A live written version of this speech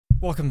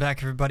Welcome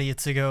back, everybody.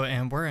 It's Igo,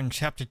 and we're in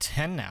chapter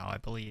 10 now, I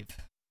believe.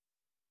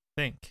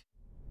 Think.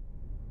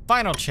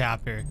 Final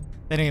chapter.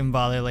 They didn't even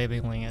bother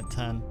labeling it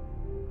 10.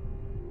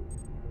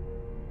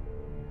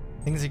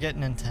 Things are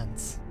getting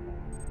intense.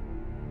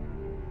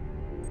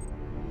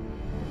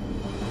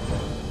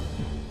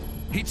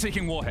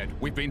 Heat-seeking warhead.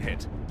 We've been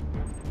hit.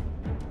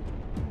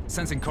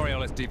 Sensing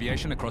Coriolis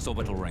deviation across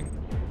orbital ring.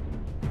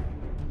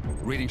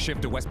 Reading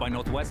shift to west by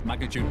northwest,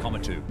 magnitude,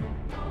 2.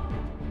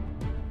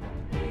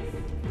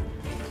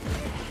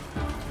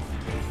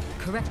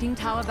 Correcting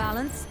tower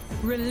balance.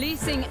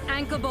 Releasing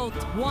anchor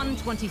bolts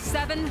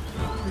 127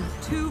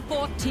 through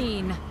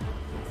 214.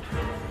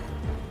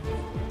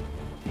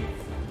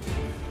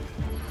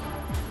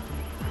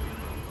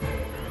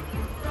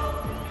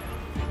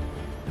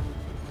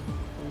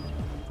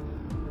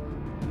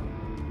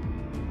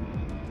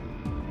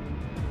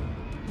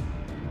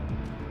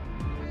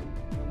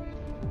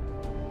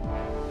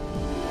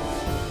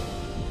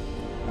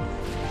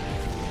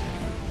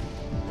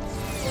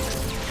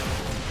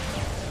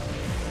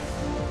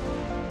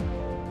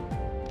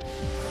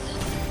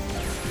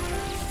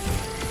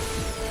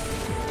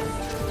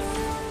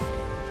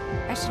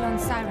 Echelon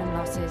siren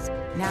losses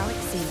now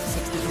exceed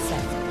 60%.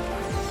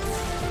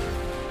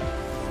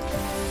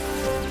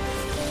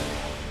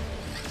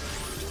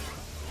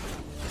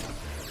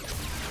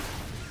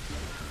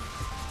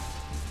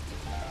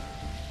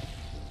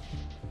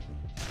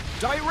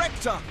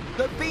 Director,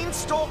 the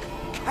beanstalk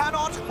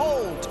cannot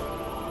hold.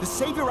 The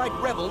Saviorite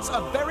rebels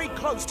are very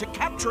close to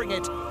capturing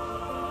it.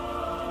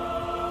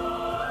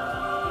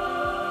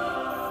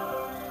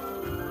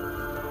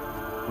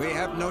 We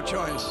have no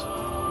choice.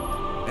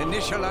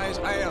 Initialize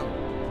ion.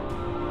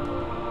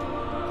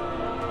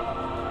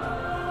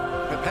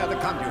 Prepare the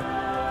conduit.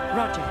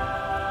 Roger.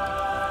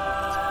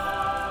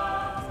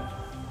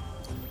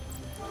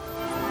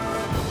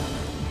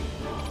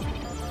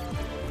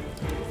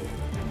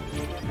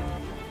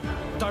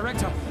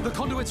 Director, the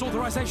conduit's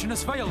authorization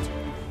has failed.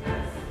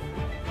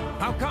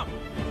 How come?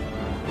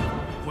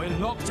 We're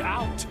locked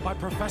out by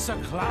Professor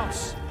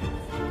KLUAS.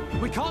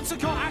 We can't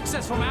secure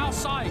access from our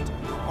side.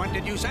 What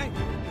did you say?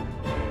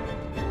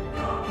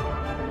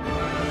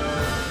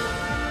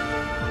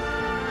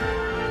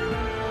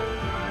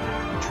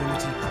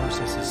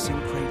 Processes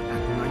sync rate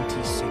at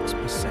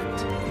 96%.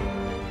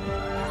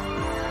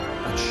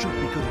 That should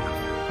be good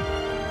enough.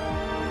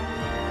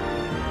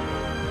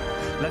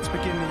 Let's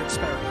begin the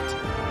experiment.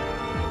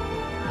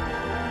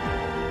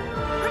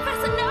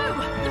 Professor, no!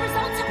 The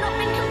results have not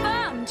been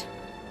confirmed!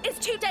 It's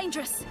too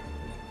dangerous!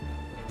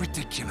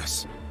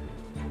 Ridiculous.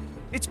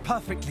 It's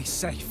perfectly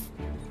safe.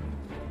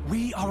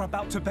 We are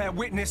about to bear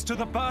witness to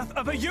the birth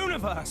of a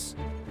universe!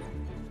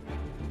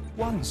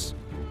 Once,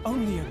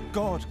 only a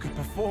god could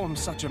perform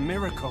such a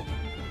miracle.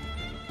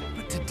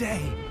 But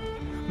today,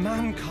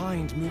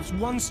 mankind moves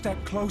one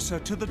step closer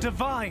to the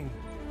divine.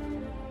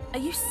 Are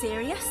you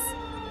serious?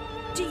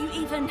 Do you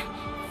even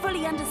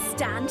fully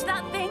understand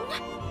that thing?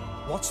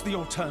 What's the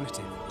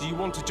alternative? Do you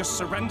want to just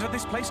surrender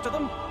this place to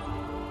them?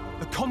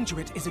 The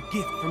conduit is a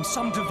gift from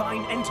some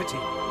divine entity.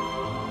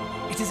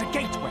 It is a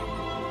gateway.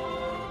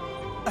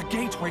 A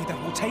gateway that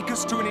will take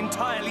us to an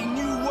entirely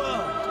new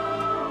world.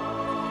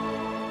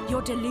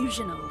 You're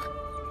delusional.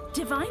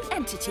 Divine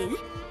entity?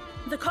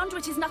 The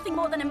conduit is nothing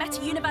more than a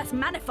meta-universe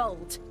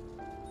manifold.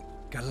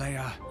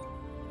 Galea,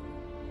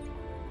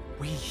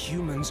 we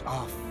humans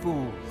are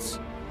fools.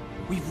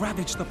 We've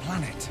ravaged the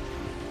planet.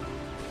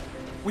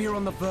 We are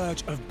on the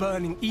verge of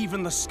burning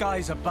even the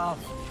skies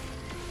above.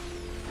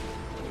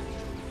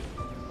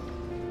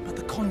 But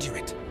the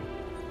conduit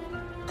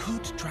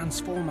could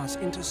transform us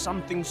into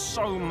something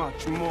so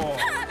much more.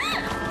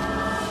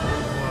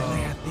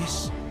 Galea,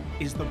 this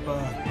is the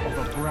birth of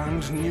a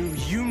brand new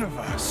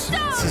universe.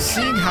 So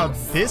seeing how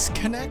this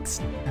connects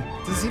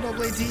to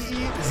Xenoblade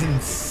DE is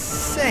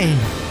insane.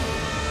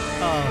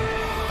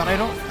 But I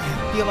don't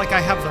feel like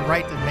I have the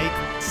right to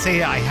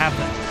say I have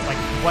that, like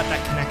what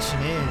that connection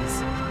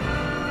is,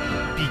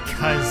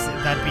 because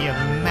that'd be a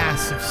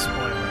massive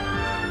spoiler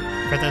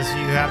for those of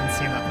you who haven't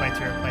seen that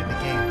playthrough or played the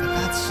game. But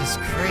that's just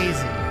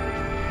crazy.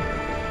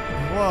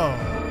 Whoa.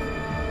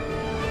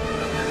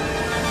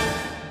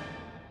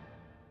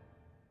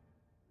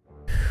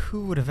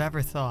 Who would have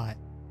ever thought?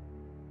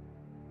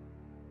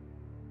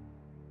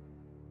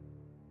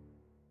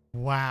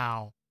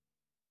 Wow.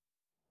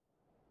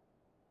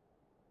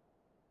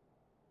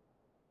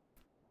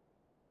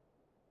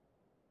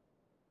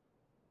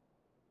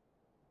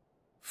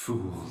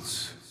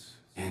 Fools,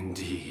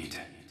 indeed.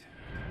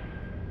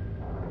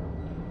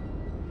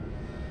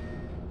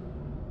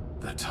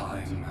 The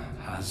time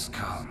has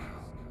come.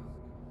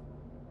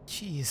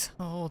 Jeez,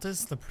 how old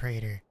is the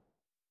Praetor?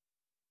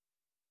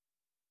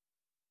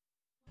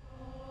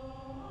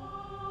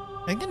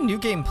 I think in New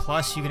Game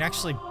Plus you can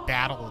actually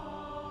battle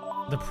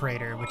the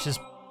Praetor, which is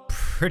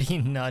pretty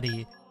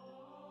nutty.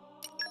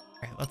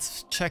 Alright,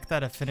 let's check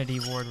that affinity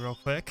ward real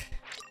quick.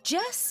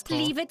 Just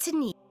leave it to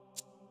me.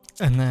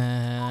 And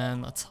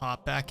then let's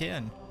hop back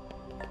in.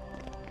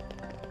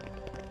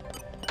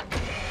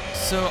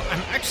 So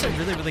I'm actually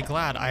really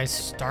glad I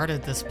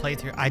started this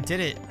playthrough.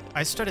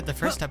 I started the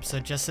first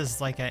episode just as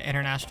like an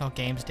International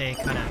Games Day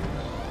kind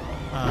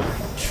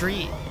of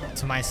treat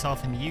to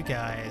myself and you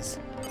guys.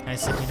 And I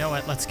said, you know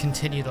what, let's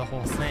continue the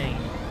whole thing.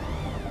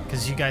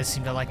 Because you guys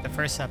seem to like the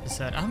first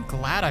episode. I'm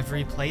glad I've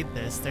replayed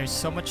this. There's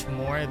so much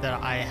more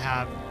that I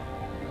have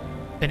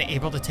been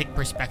able to take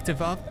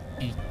perspective of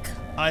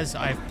because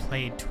I've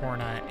played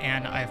Torna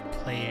and I've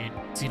played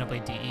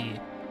Xenoblade DE.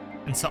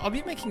 And so I'll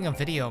be making a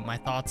video of my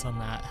thoughts on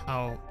that,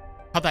 how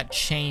that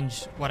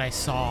changed what I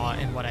saw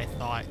and what I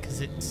thought,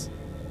 because it's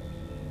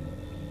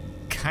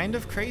kind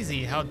of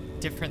crazy how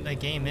different the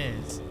game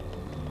is.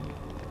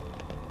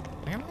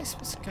 Where am I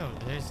supposed to go?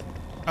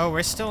 Oh,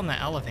 we're still in the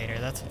elevator.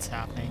 That's what's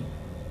happening.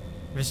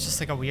 There's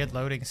just like a weird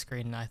loading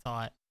screen, and I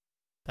thought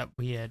that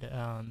we had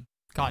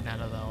gotten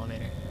out of the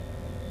elevator.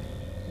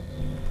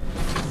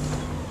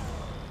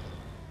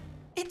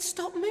 It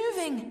stopped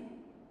moving.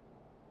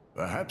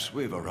 Perhaps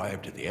we've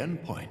arrived at the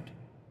end point.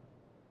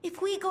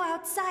 If we go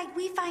outside,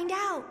 we find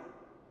out.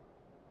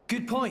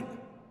 Good point.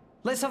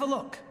 Let's have a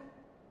look.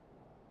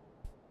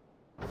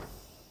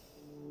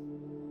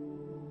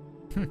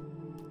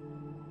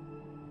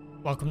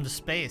 Welcome to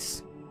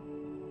space.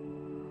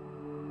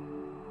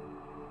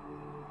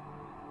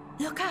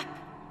 Look up.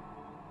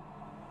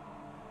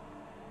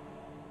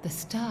 The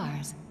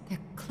stars, they're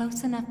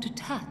close enough to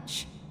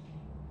touch.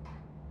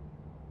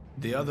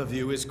 The other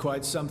view is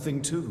quite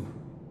something too.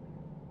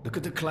 Look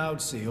at the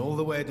cloud sea all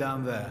the way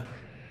down there.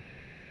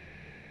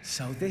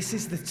 So this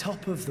is the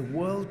top of the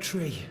World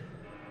Tree.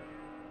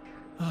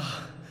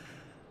 Ah,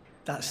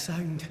 that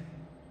sound.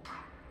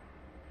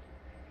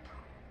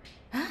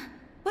 Huh?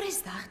 What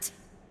is that?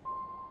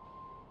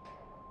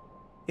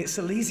 It's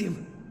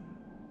Elysium.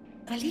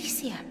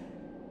 Elysium.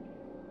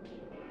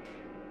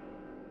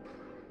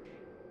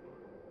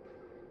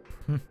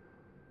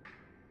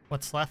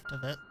 What's left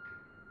of it?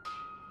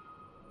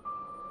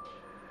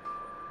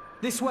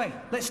 This way,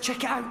 let's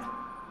check it out.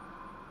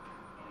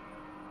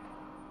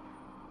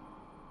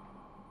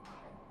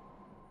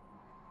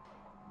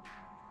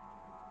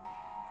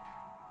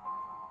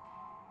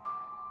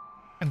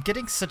 I'm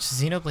getting such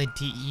Xenoblade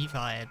DE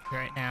vibe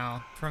right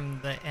now from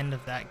the end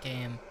of that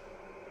game.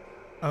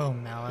 Oh,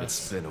 Malice.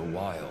 It's been a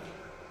while,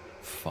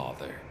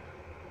 Father.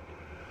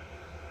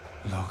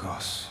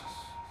 Logos.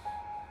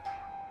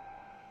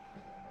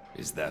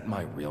 Is that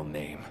my real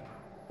name?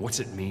 What's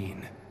it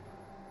mean?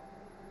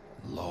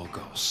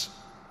 Logos.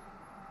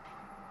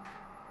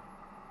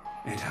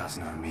 It has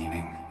no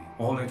meaning.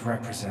 All it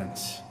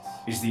represents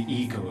is the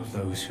ego of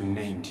those who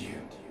named you.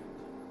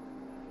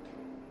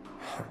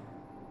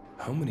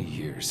 How many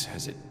years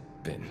has it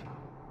been?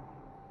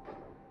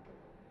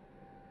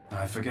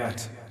 I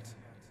forget.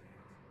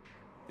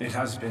 It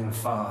has been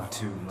far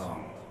too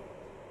long.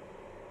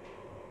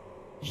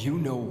 You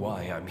know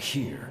why I'm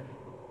here,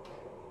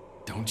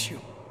 don't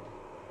you?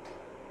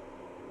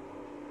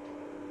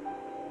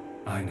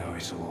 I know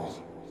it all.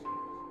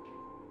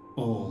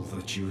 All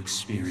that you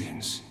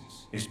experience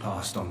is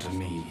passed on to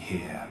me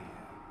here.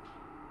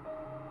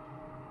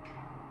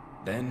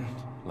 Then,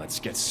 let's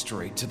get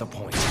straight to the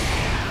point.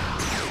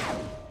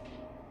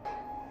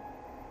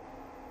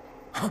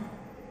 Huh?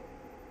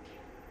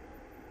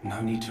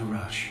 No need to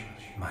rush,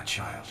 my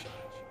child.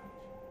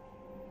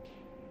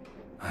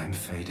 I'm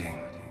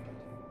fading.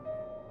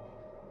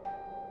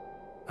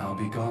 I'll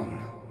be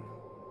gone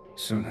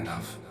soon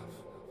enough.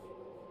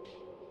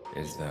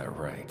 Is that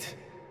right?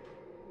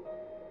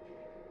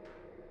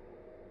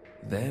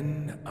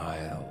 Then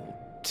I'll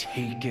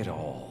take it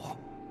all.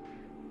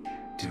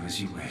 Do as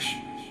you wish.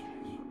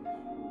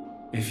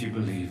 If you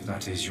believe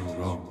that is your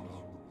role.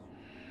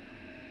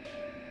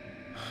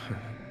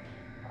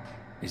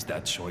 Is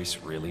that choice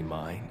really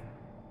mine?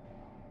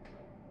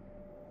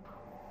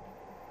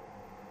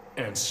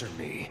 Answer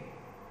me.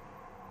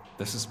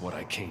 This is what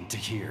I came to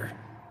hear.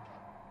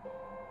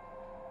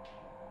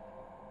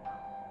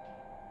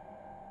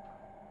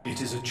 It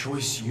is a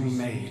choice you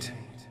made,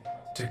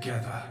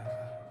 together.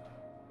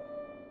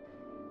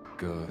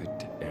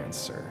 Good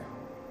answer.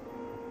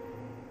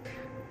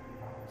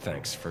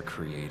 Thanks for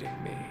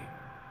creating me.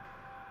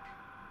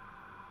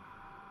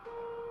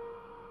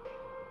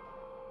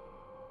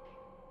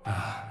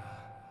 Ah.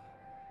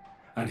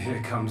 And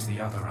here comes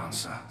the other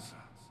answer.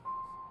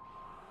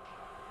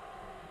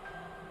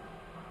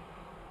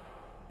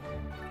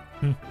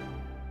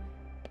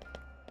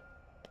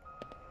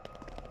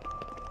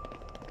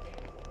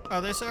 Oh,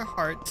 there's our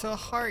heart to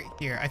heart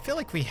here. I feel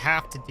like we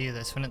have to do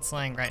this when it's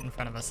laying right in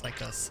front of us like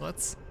this. So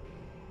let's...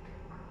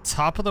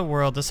 Top of the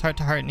world, this heart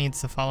to heart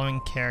needs the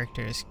following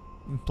characters.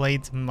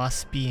 Blades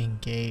must be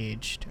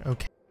engaged.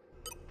 Okay.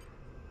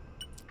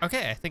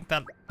 Okay, I think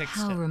that fixed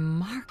it. How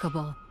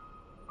remarkable.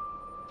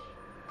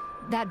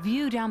 That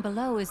view down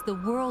below is the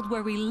world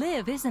where we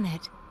live, isn't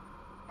it?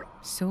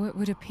 So it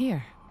would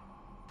appear.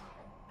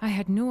 I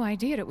had no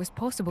idea it was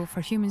possible for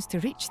humans to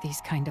reach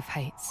these kind of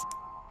heights.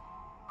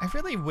 I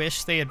really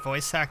wish they had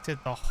voice acted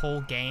the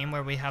whole game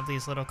where we have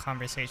these little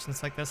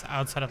conversations like this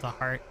outside of the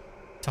heart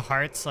to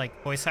hearts,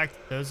 like voice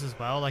acted those as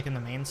well, like in the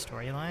main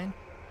storyline.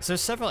 So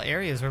there's several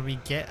areas where we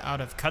get out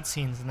of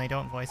cutscenes and they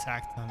don't voice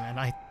act them, and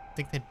I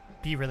think they'd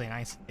be really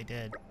nice if they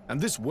did. And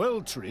this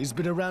world tree's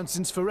been around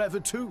since forever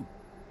too.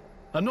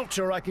 I'm not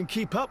sure I can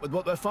keep up with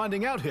what they're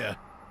finding out here.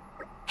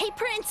 Hey,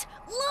 Prince,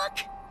 look!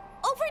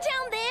 Over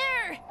down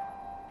there!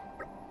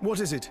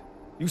 What is it?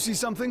 You see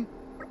something?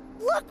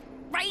 Look,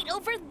 right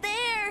over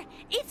there!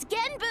 It's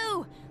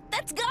Genbu!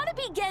 That's gotta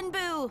be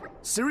Genbu!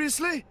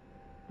 Seriously?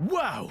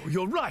 Wow,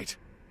 you're right.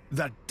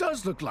 That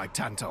does look like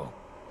Tantal.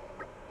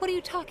 What are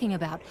you talking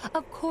about?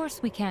 Of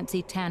course we can't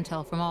see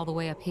Tantal from all the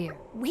way up here.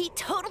 We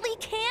totally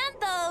can,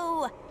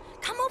 though!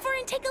 Come over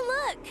and take a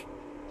look!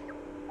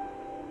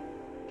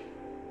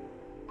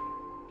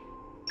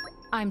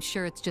 I'm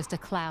sure it's just a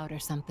cloud or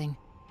something.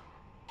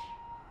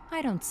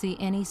 I don't see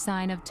any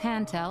sign of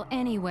Tantal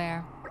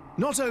anywhere.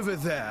 Not over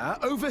there,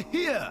 over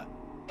here!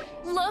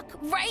 Look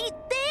right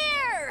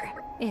there!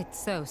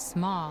 It's so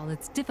small,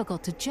 it's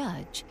difficult to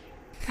judge.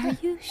 Are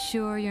you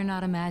sure you're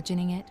not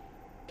imagining it?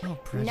 Oh,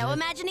 Bridget. No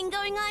imagining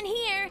going on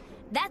here.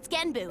 That's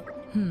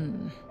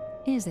Genbu.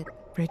 Is it?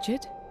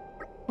 Bridget?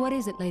 What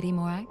is it, Lady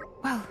Morag?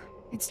 Well,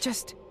 it's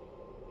just...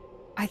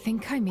 I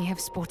think I may have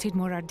spotted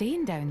more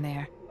Ardain down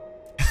there.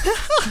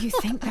 Do you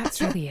think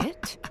that's really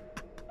it?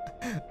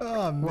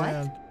 Oh,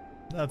 man.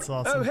 That's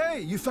awesome. Oh, hey,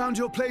 you found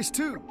your place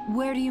too.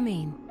 Where do you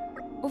mean?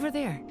 Over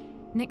there,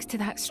 next to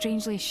that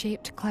strangely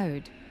shaped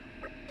cloud.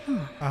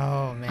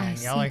 Oh, man.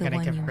 Y'all are going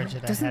to give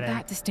Bridget a Doesn't headache.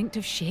 that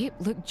distinctive shape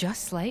look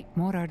just like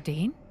Mor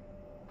Ardain?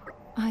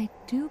 I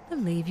do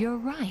believe you're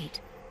right.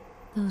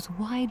 Those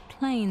wide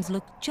plains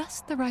look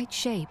just the right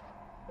shape.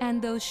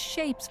 And those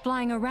shapes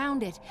flying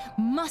around it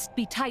must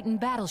be Titan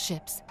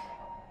battleships.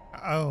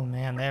 Oh,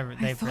 man.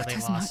 They've thought really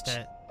as lost much.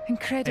 it.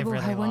 Incredible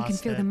They've how really one can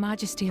lost feel it. the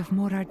majesty of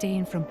Mor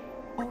Ardain from...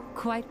 Oh,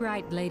 quite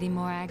right, Lady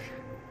Morag.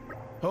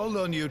 Hold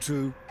on, you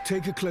two.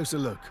 Take a closer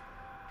look.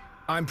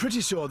 I'm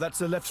pretty sure that's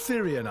the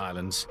Leftherian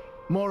Islands.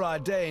 Mor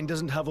Ardain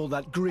doesn't have all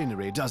that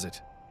greenery, does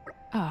it?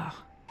 Ah.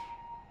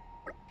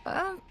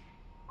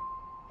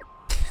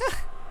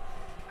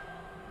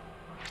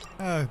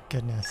 Oh,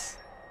 goodness.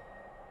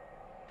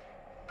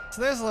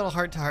 So there's a little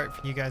heart-to-heart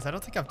for you guys. I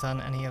don't think I've done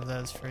any of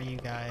those for you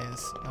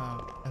guys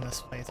in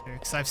this playthrough,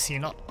 because I've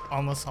seen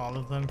almost all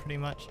of them, pretty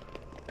much.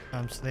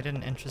 So they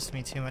didn't interest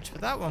me too much. But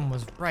that one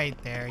was right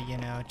there, you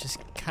know, just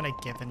kind of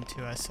given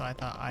to us, so I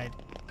thought I'd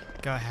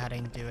go ahead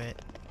and do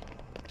it.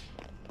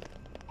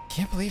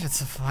 Can't believe it's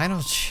the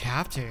final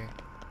chapter.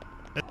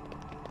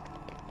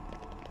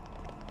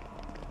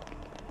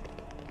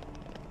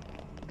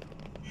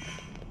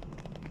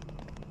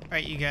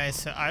 Alright, you guys,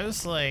 so I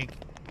was like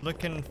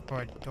looking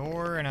for a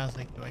door and I was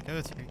like, do I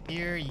go through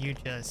here? You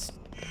just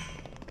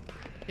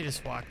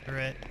walk through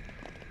it.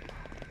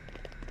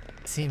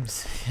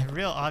 Seems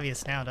real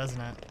obvious now,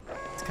 doesn't it?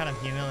 It's kind of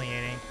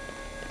humiliating.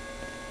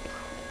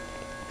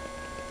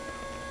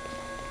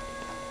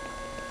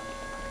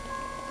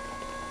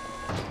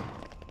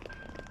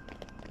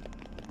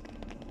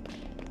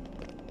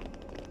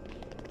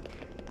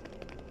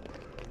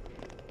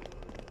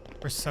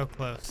 We're so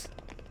close.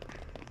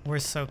 We're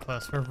so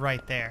close. We're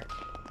right there.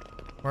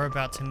 We're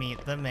about to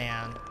meet the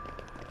man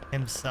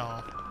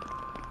himself.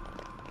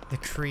 The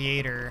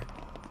creator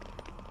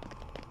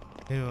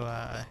who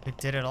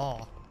did it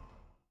all.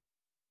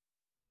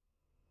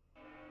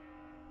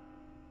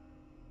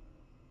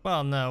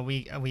 Well, no,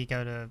 we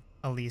go to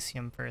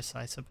Elysium first,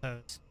 I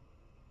suppose.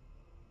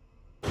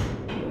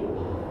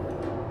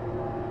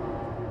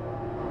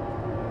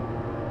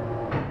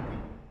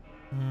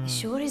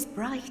 Sure is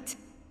bright.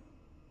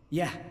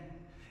 Yeah,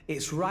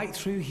 it's right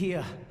through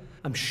here.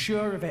 I'm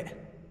sure of it.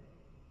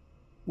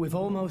 We've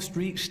almost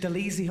reached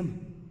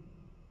Elysium.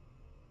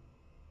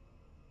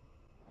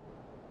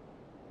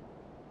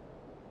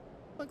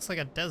 Looks like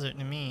a desert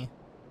to me.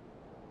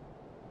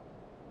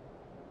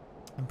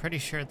 I'm pretty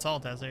sure it's all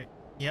desert.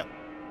 Yep.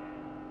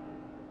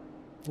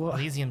 What?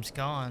 Elysium's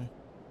gone.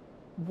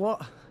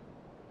 What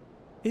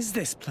is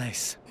this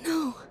place?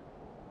 No.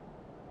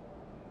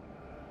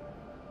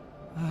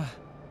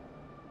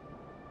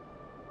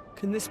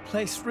 Can this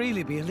place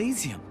really be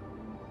Elysium?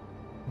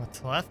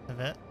 What's left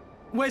of it?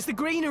 Where's the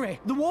greenery?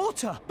 The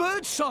water?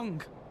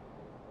 Birdsong?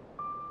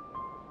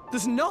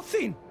 There's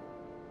nothing!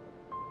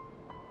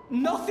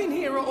 Nothing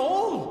here at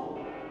all!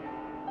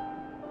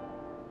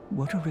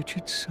 What a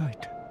wretched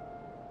sight.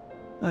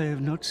 I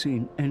have not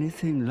seen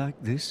anything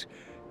like this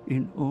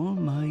in all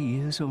my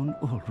years on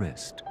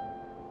Allrest.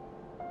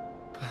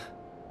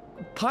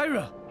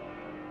 Pyra!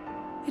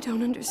 I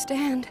don't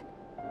understand.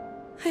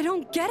 I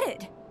don't get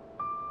it.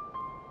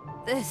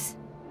 This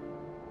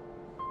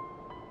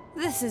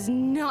is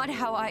not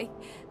how I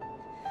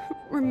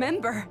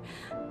remember.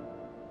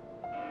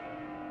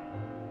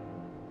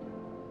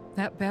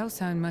 That bell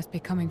sound must be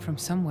coming from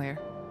somewhere.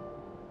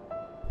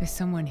 Is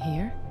someone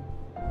here?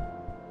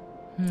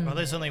 Well,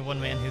 there's only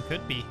one man who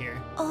could be here.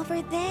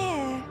 Over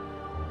there.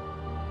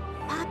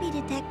 Poppy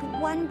detected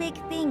one big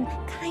thing,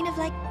 kind of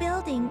like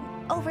building,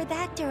 over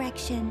that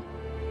direction.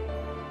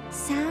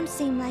 Sound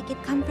seemed like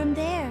it come from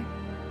there.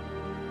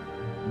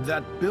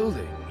 That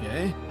building,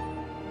 eh?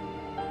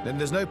 Then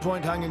there's no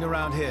point hanging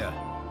around here.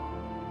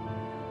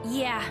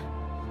 Yeah.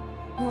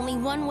 Only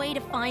one way to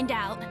find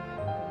out.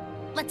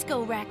 Let's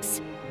go,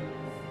 Rex.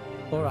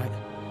 All right.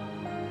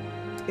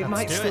 It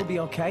might still be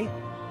okay.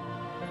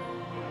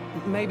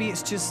 Maybe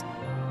it's just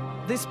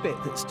this bit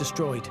that's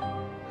destroyed.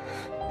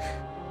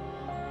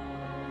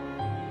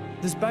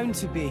 There's bound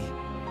to be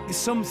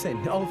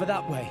something over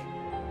that way.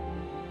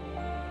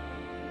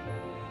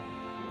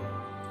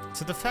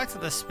 So the fact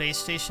that the space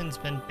station's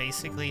been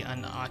basically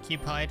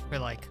unoccupied for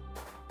like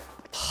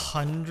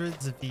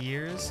hundreds of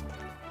years,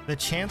 the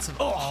chance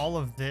of all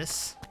of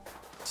this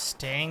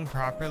staying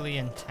properly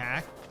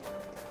intact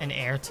and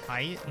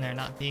airtight and there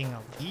not being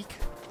a leak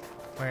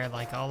where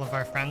like all of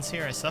our friends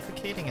here are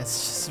suffocating is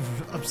just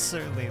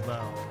absurdly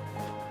low.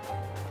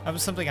 That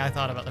was something I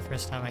thought about the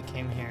first time I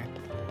came here.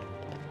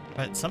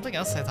 But something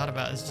else I thought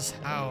about is just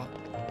how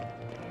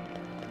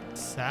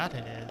sad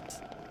it is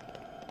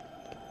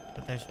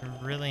that there's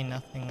really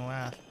nothing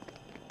left.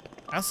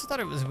 I also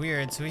thought it was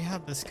weird, so we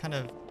have this kind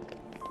of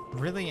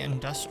really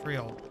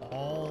industrial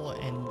wall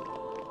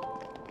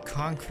and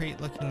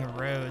concrete looking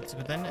roads,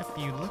 but then if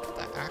you look at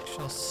the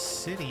actual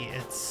city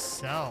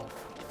itself,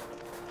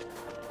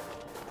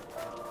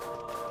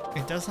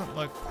 it doesn't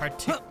look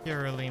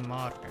particularly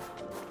modern.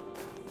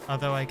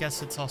 Although I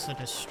guess it's also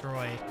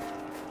destroyed.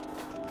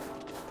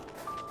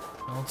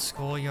 An old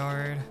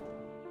schoolyard,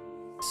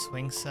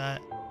 swing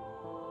set.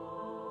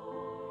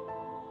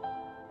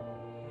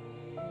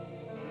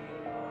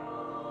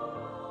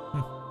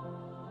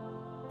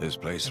 This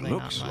place Really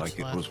not looks much like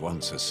it left. was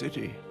once a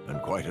city,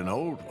 and quite an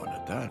old one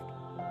at that.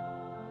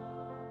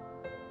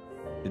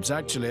 It's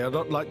actually a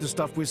lot like the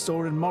stuff we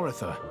saw in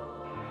Moritha.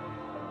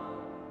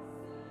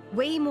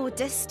 Way more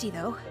dusty,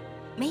 though.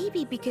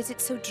 Maybe because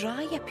it's so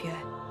dry up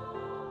here.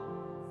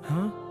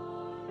 Huh?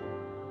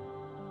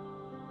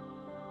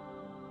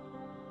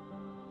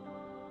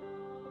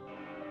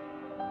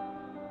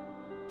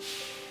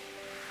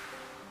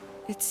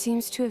 It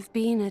seems to have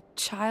been a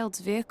child's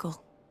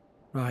vehicle.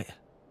 Right.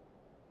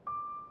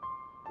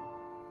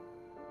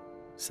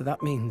 So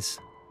that means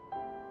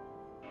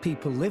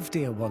people lived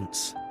here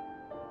once.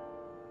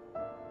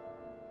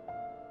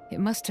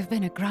 It must have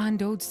been a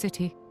grand old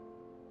city.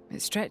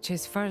 It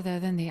stretches further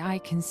than the eye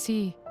can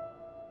see.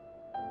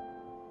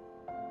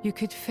 You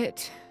could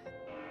fit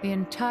the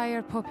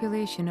entire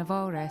population of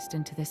Allrest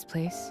into this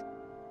place,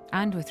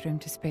 and with room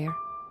to spare.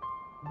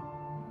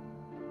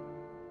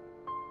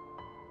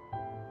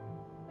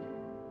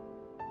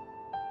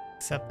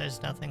 Except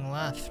there's nothing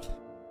left.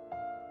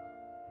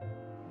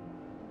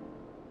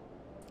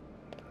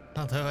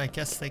 Although I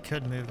guess they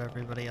could move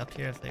everybody up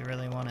here if they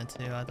really wanted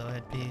to, although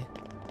it'd be,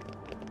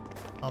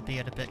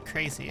 albeit a bit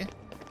crazy. I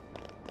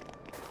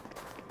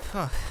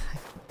can't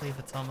believe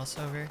it's almost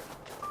over.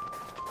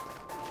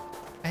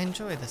 I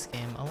enjoy this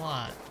game a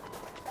lot,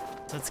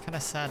 so it's kind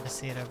of sad to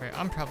see it over.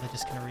 I'm probably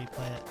just gonna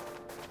replay it.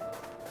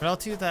 But I'll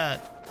do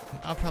that.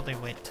 I'll probably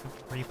wait to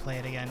replay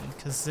it again,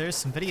 because there's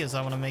some videos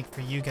I want to make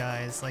for you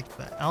guys, like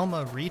the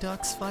Alma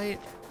Redux fight.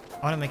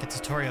 I want to make a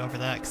tutorial over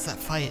that, because that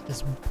fight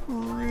is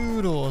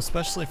brutal,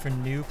 especially for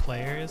new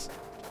players.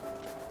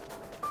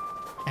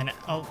 And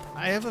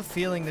I have a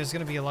feeling there's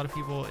going to be a lot of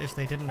people, if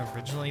they didn't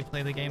originally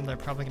play the game, they're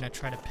probably going to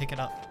try to pick it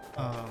up.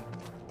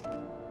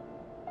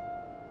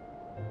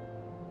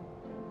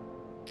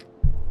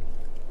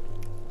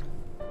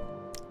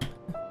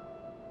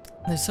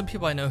 There's some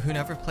people I know who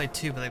never played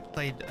 2, but they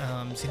played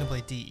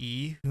Xenoblade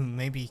DE, who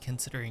may be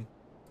considering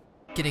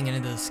getting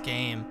into this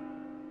game.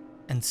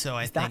 And so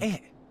I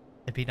think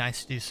it'd be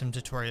nice to do some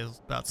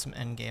tutorials about some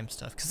endgame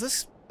stuff,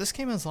 because this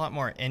game has a lot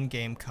more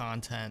endgame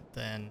content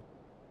than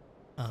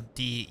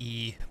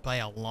DE by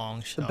a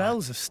long shot. The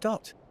bells have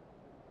stopped.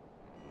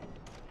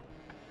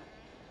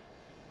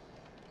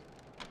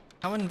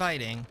 How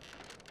inviting.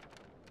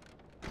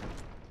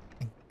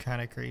 And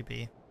kind of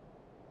creepy.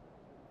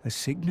 A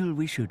signal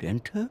we should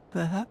enter,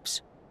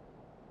 perhaps?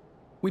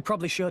 We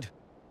probably should.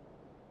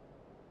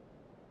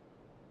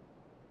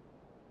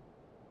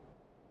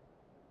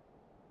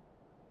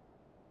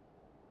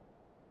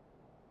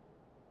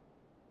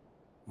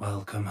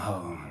 Welcome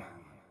home,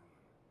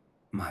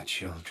 my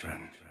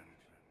children.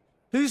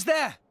 Who's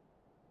there?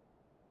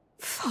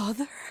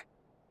 Father?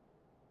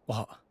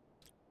 What?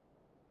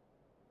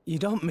 You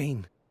don't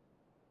mean...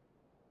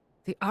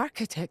 The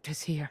architect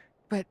is here,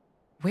 but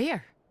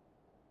where?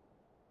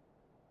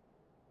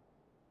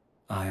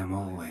 I am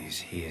always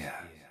here.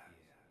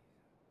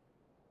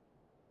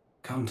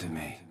 Come to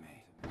me.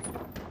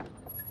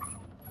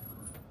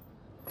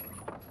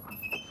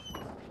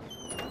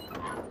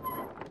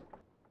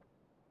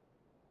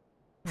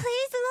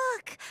 Please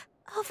look!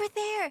 Over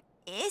there,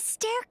 a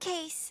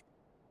staircase.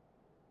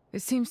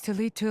 It seems to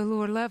lead to a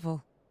lower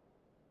level.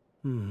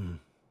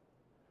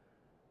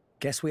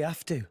 Guess we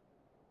have to.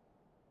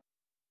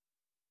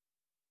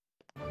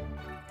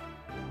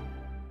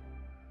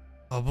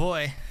 Oh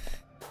boy,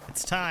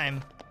 it's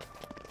time.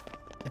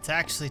 It's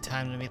actually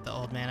time to meet the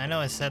old man. I know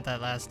I said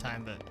that last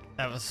time, but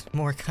that was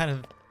more kind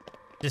of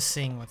just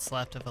seeing what's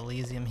left of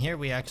Elysium. Here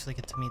we actually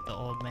get to meet the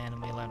old man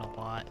and we learn a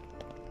lot.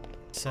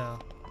 So,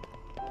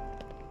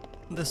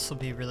 This will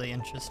be really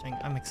interesting.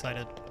 I'm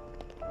excited.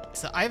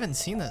 So I haven't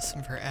seen this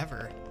in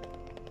forever.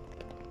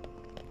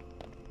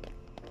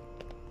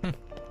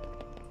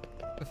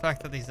 The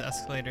fact that these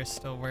escalators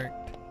still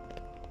worked.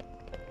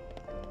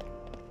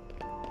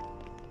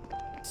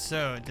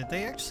 So, did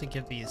they actually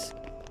give these?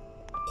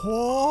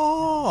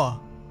 Whoa!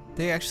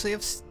 They actually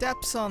have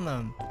steps on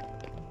them.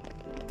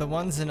 The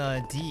ones in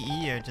a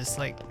DE are just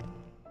like,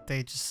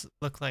 they just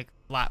look like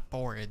flat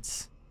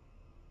boards.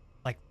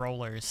 Like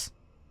rollers.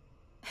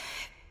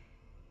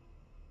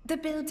 The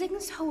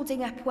building's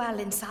holding up well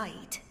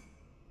inside.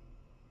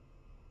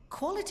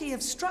 Quality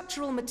of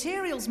structural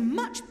materials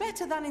much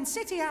better than in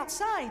city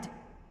outside.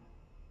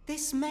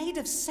 This made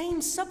of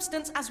same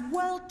substance as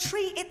World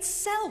Tree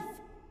itself.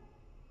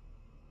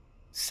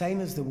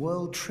 Same as the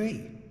World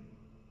Tree.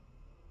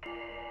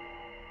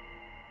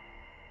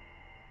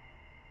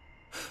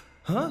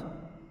 Huh?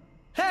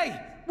 Hey!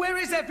 Where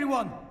is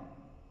everyone?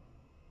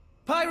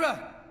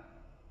 Pyra!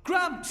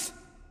 Gramps!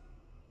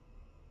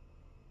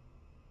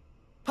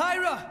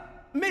 Pyra!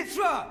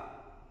 Mithra!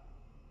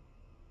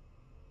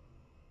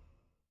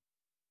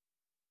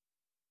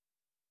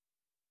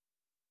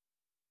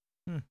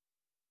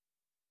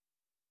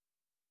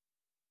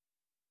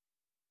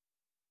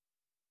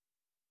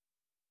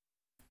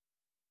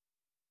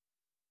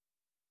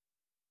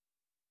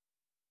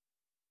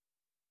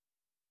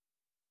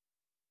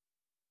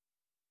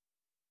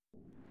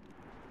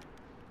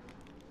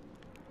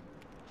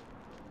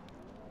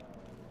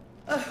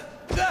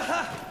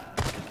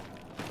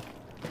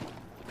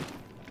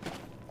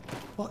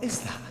 What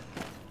is that?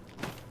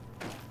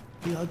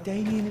 The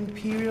Ardanian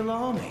Imperial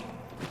Army.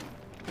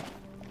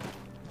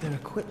 Their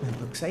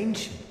equipment looks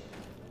ancient.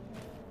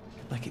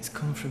 Like it's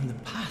come from the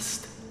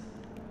past.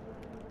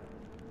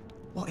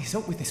 What is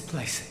up with this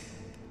place?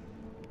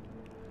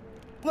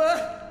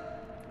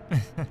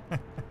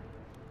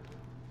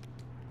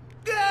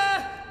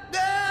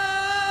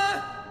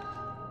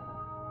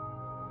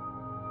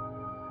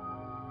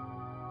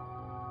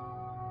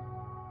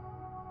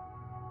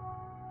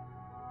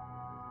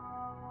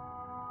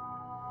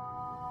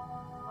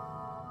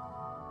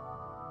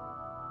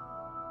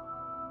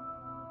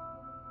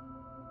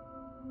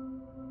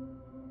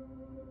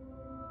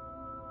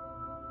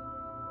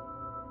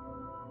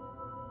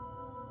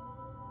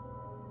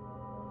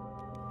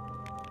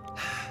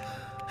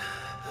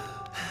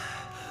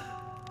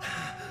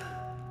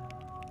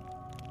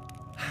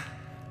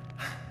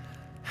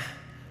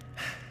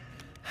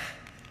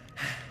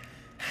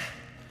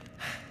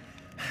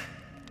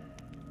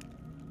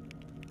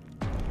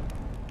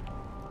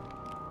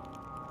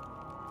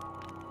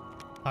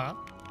 Huh?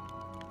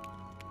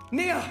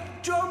 Nia!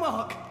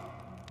 Dromark!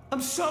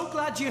 I'm so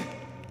glad you...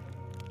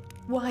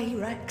 Why,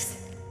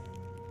 Rex?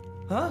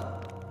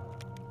 Huh?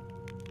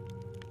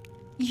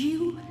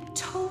 You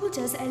told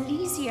us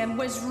Elysium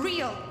was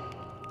real.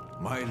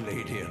 My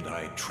lady and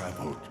I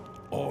traveled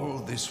all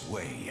this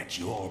way at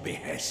your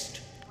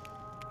behest.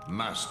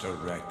 Master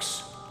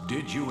Rex,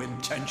 did you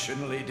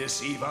intentionally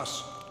deceive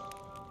us?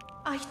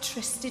 I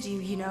trusted you,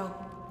 you know.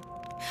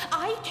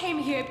 I came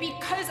here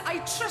because I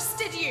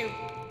trusted you.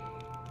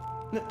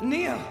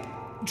 Nia!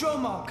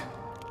 Dromark!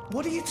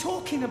 What are you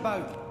talking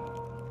about?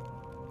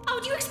 How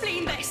do you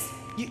explain this?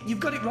 You've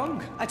got it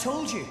wrong. I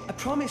told you. I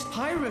promised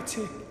Pyra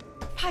to...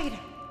 Pyra.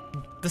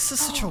 This is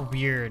such a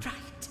weird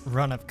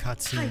run of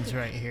cutscenes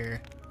right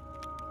here.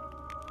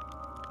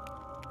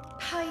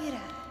 Pyra.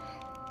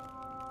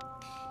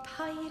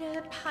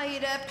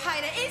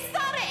 Is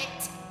that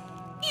it?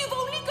 You've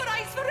only got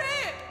eyes for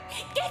her.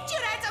 Get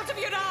your head out of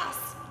your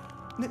ass.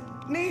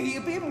 Nia,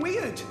 you're being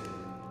weird.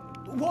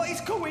 What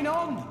is going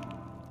on?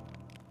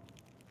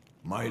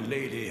 My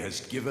lady has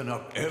given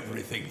up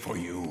everything for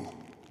you,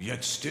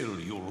 yet still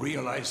you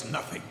realize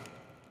nothing.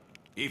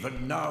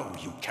 Even now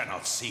you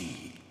cannot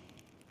see.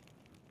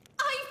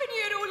 I've been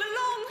here all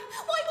along.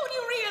 Why won't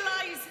you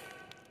realize?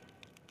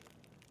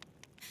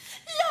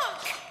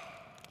 Look!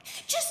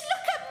 Just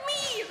look at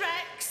me,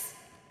 Rex!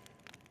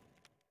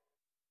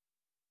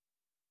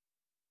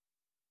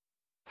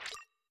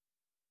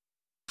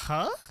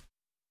 Huh?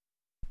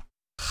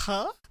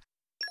 Huh?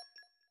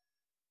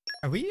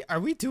 Are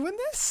we doing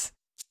this?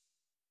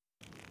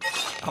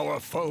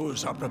 Our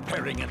foes are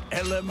preparing an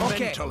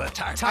elemental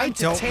attack. I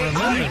don't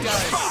remember.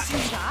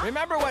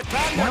 Remember what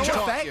Vanguard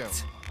taught you.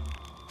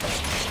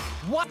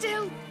 What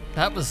do?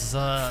 That was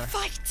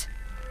Fight!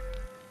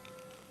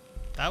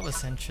 That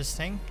was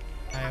interesting.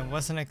 I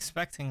wasn't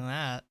expecting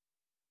that.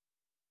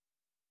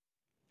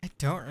 I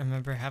don't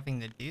remember having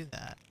to do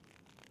that.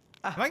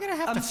 Am I gonna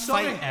have to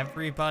fight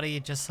everybody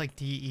just like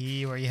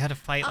DE, where you had to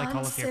fight like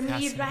all of your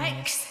past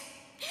enemies?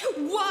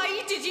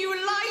 Why did you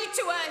lie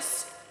to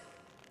us?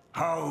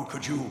 How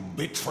could you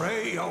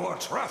betray our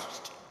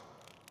trust?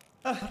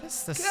 What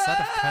is this set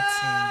of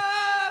cutscenes?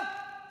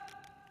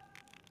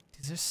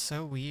 These are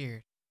so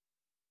weird.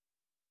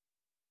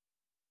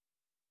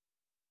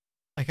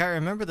 Like, I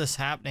remember this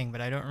happening,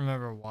 but I don't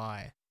remember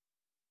why.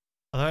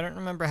 Although I don't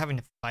remember having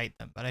to fight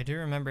them, but I do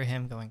remember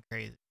him going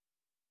crazy.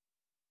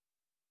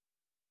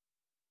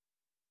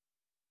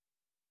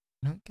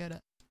 I don't get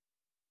it.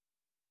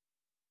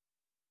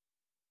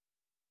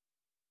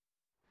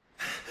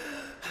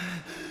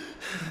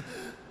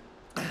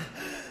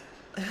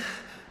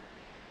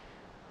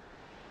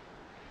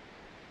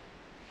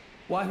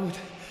 Why would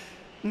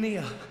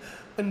Nia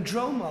and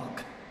Dromok?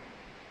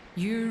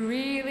 You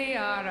really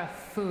are a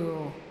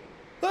fool.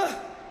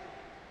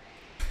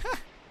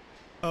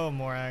 Oh,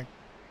 Morag.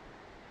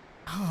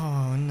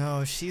 Oh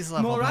no, she's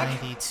level Morag?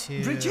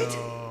 92. Bridget?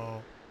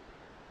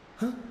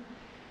 Huh?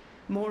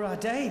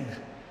 Moradane?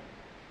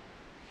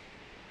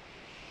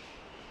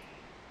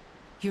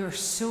 You're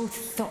so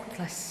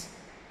thoughtless.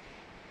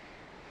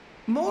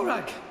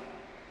 Morag!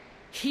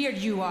 Here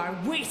you are,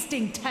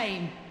 wasting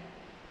time.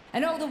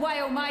 And all the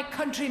while my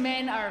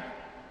countrymen are...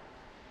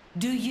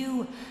 Do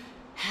you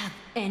have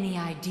any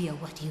idea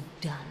what you've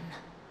done?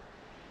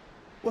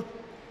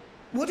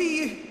 What do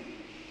you...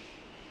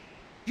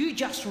 You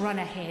just run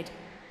ahead,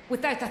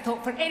 without a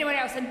thought for anyone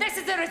else, and this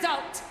is the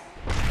result!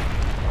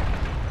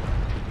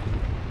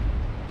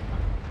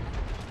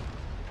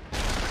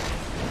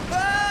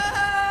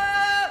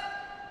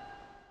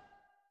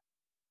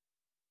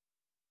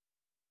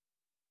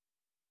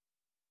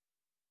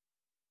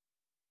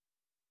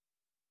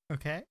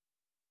 Okay.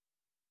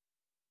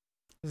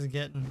 This is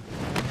getting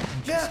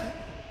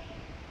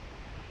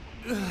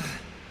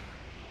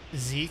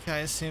Zeke, I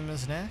assume,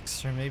 is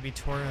next, or maybe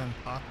Tora and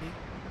Poppy.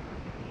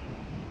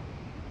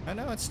 I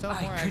know it's still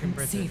more. I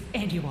couldn't save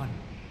anyone.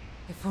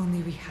 If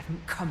only we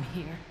hadn't come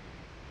here.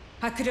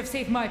 I could have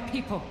saved my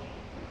people.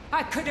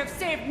 I could have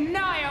saved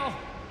Niall.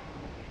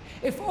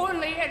 If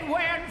only it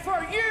weren't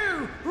for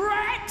you,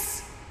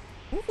 Rex!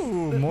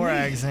 Ooh,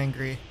 Morag's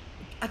angry.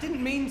 I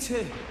didn't mean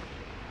to.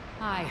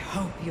 I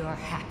hope you're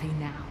happy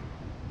now.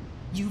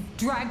 You've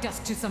dragged us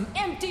to some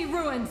empty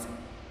ruins.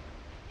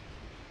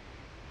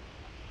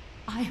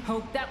 I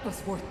hope that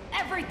was worth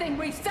everything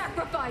we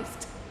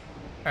sacrificed.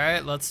 All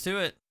right, let's do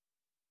it.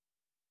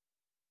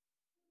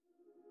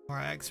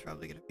 Morag's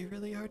probably gonna be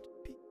really hard to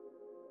beat.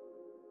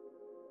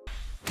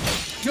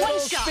 One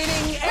shot.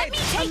 Let me take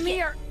a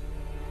mere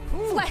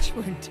flesh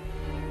wound.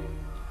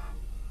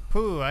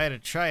 Ooh, I had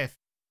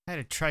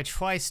to try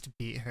twice to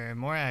beat her.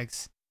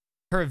 Morag's,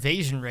 her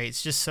evasion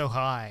rate's just so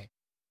high.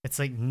 It's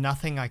like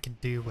nothing I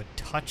could do would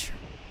touch her.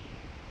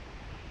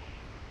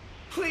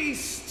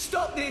 Please,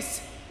 stop this!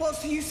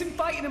 What's the use in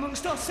fighting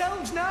amongst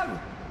ourselves now?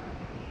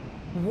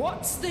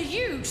 What's the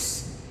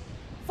use?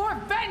 For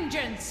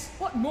vengeance!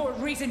 What more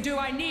reason do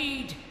I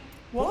need?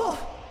 What?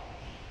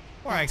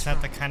 Morag's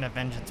not the kind of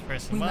vengeance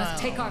person. We well,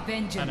 must take our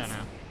vengeance. I don't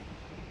know.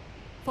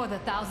 For the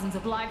thousands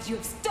of lives you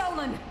have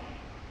stolen!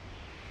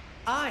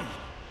 I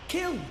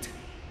killed?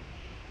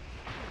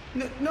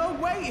 No,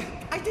 wait!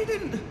 I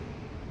didn't!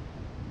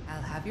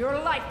 I'll have your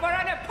life for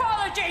an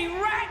apology,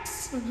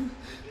 Rex!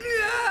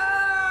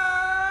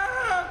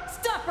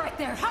 Stop right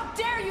there! How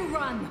dare you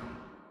run!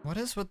 What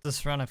is with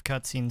this run of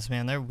cutscenes,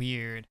 man? They're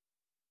weird.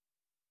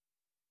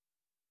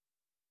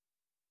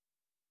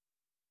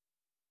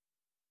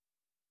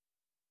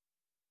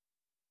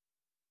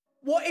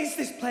 What is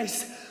this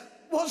place?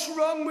 What's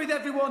wrong with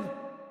everyone?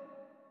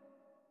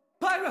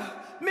 Pyra,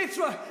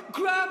 Mithra,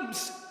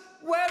 Grams!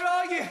 Where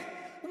are you?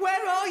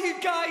 Where are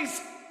you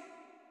guys?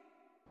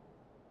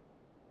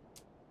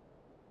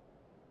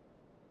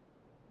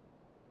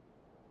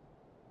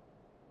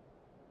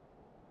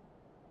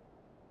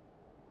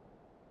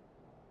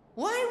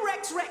 Why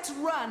Rex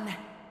run?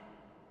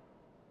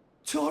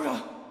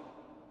 Tora!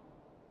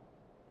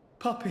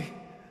 Poppy,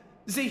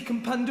 Zeke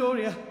and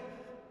Pandoria.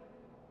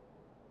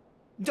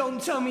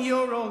 Don't tell me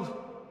you're all...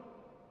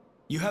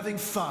 You having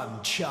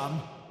fun,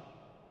 chum?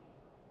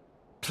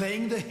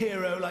 Playing the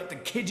hero like the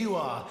kid you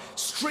are,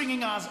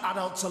 stringing us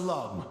adults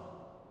along.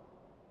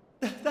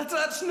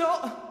 That's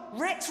not...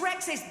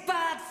 Rex is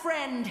bad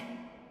friend.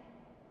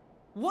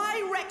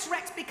 Why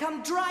Rex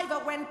become driver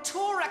when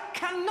Tora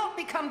cannot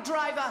become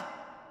driver?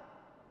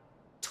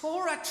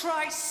 Tora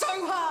tries so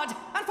hard,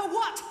 and for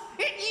what?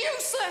 It's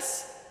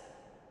useless!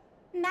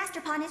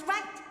 Master Pawn is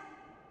right.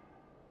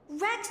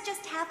 Rex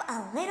just have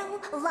a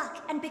little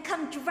luck and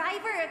become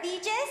driver of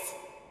Aegis?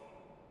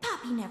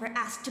 Poppy never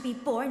asked to be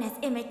born as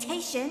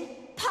imitation.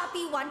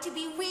 Poppy want to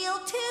be real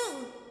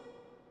too.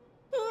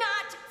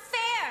 Not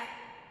fair!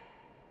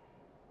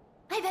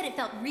 I bet it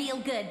felt real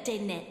good,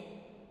 didn't it?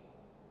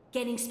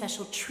 Getting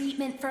special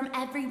treatment from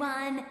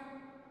everyone,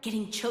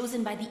 getting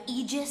chosen by the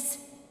Aegis.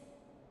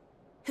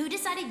 Who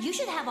decided you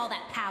should have all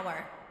that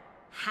power?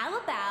 How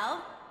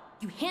about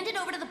you hand it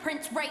over to the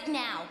prince right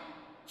now?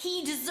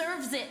 He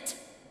deserves it.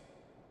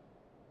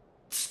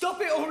 Stop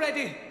it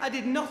already! I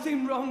did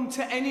nothing wrong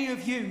to any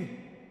of you.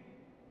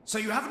 So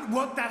you haven't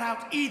worked that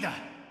out either?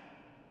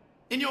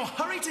 In your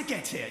hurry to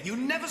get here, you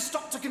never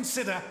stopped to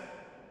consider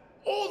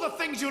all the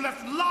things you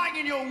left lying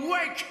in your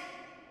wake!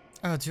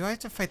 Oh, do I have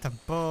to fight them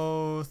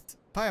both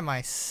by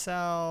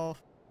myself?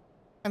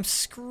 I'm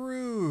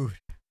screwed.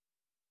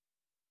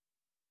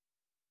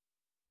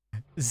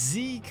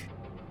 Zeke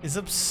is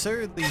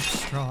absurdly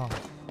strong.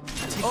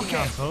 Taking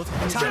on both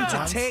time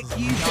to take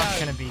you not down.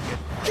 Gonna be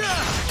good.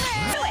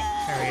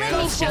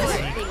 Let me show you.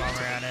 While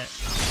we're at it.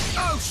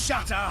 Oh,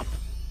 shut up!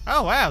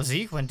 Oh wow,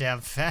 Zeke went down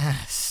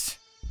fast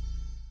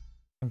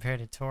compared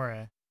to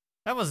Tora.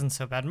 That wasn't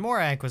so bad.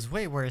 Morag was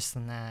way worse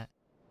than that.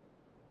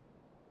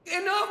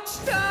 Enough!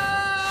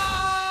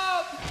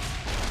 Stop!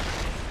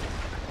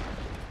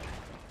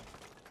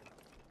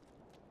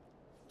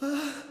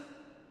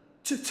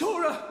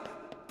 Tora!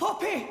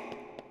 Poppy!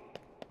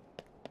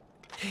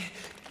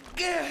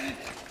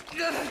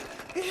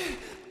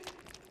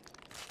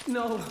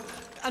 No,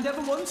 I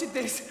never wanted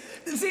this.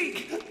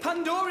 Zeke!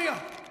 Pandoria!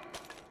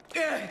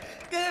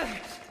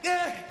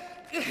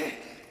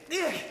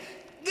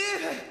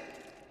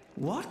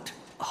 What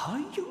are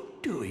you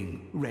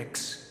doing,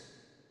 Rex?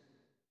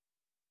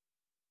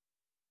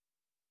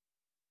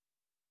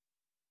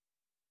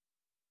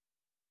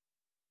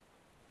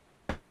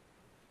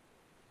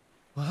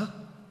 What?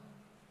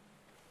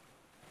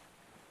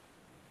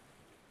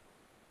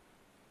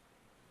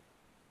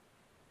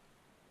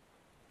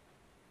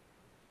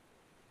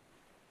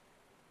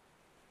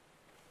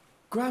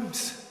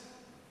 Gramps.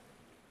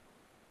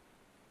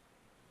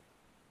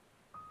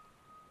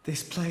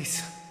 This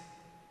place.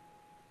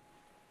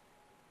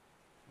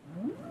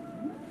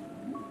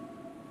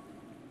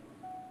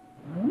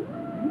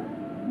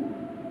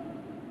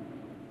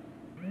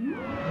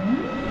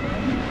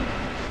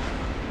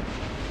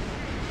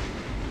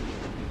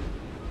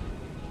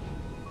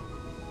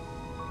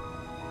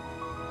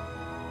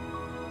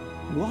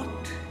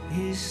 What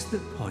is the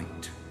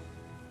point?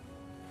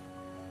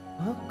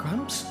 Huh,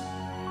 Gramps?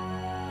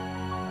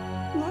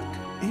 What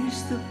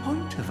is the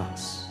point of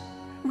us,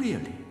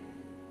 really?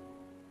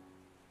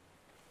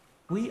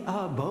 We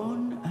are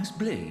born as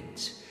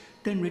blades,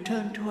 then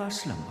return to our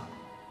slumber,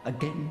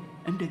 again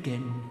and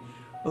again,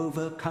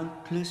 over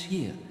countless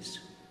years,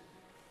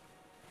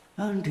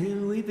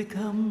 until we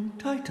become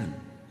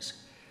titans,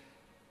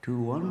 to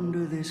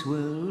wander this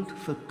world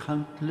for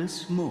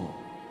countless more.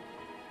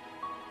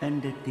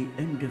 And at the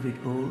end of it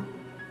all,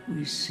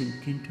 we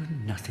sink into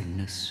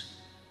nothingness.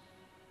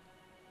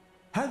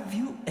 Have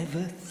you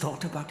ever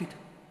thought about it?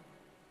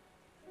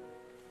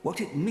 What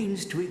it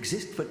means to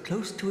exist for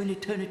close to an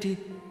eternity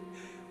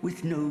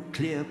with no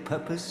clear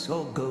purpose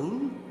or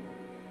goal?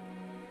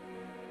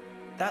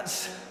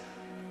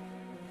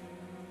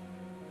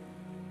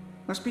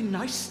 Must be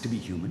nice to be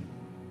human.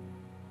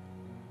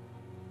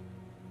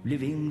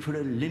 Living for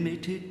a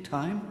limited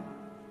time,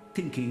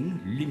 thinking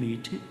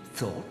limited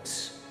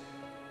thoughts.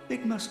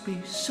 It must be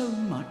so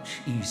much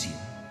easier.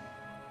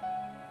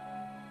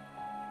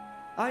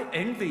 I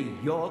envy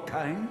your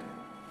kind.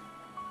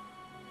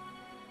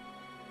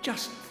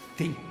 Just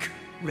think,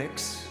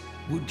 Rex,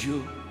 would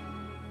you?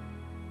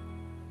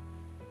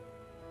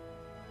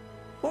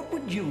 What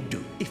would you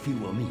do if you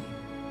were me?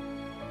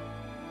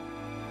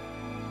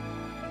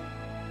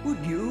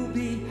 Would you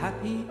be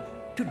happy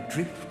to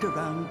drift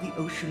around the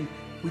ocean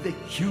with a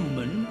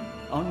human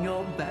on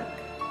your back?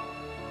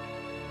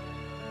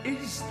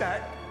 Is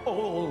that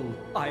all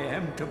I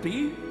am to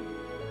be?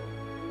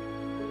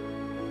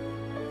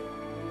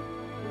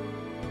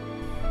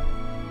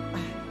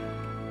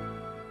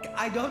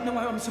 I don't know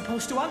how I'm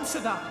supposed to answer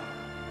that.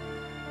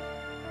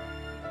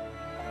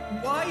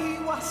 Why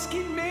are you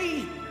asking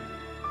me?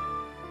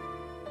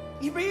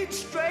 You're being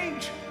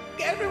strange.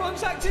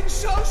 Everyone's acting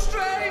so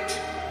strange.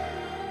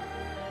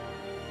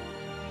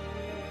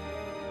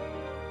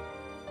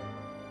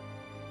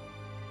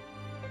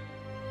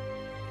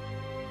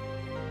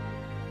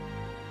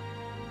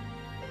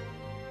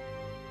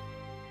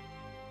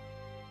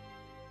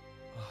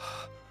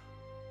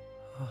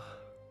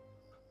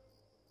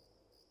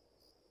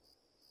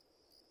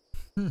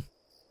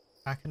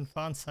 Back in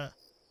Fonsa.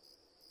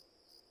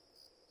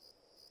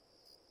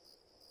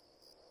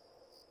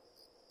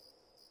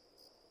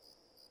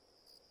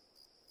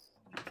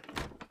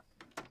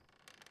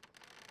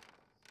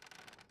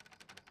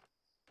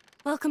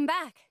 Welcome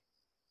back.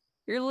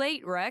 You're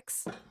late,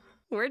 Rex.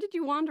 Where did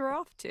you wander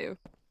off to?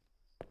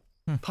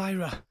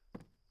 Pyra.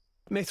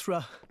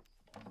 Mithra.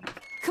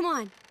 Come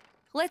on,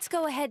 let's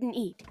go ahead and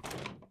eat.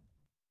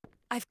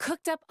 I've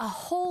cooked up a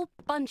whole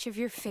bunch of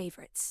your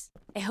favorites.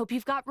 I hope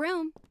you've got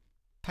room.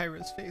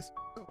 Pyra's face.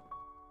 Oh.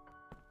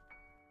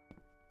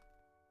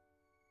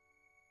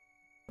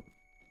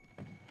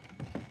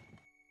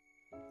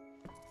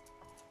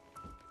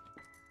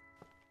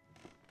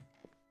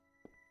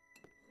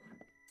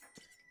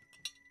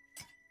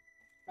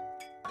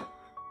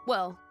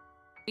 Well,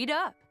 eat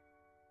up.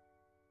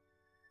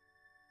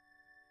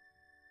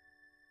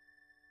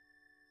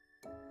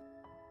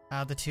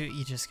 The two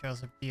Aegis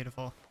girls are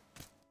beautiful.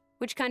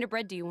 Which kind of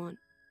bread do you want?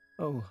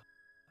 Oh,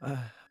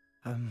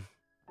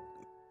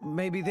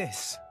 maybe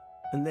this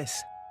and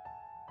this.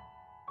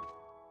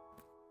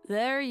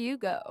 There you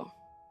go.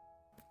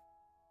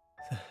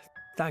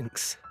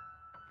 Thanks.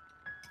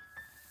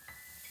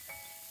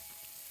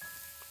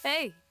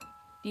 Hey,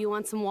 do you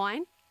want some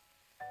wine?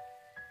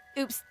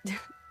 Oops,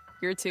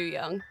 you're too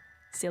young.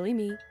 Silly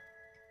me.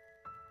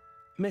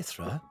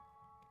 Mithra,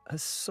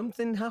 has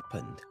something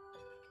happened?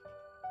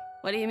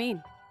 What do you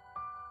mean?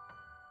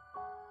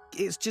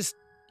 It's just,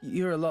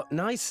 you're a lot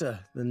nicer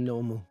than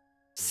normal.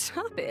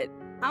 Stop it.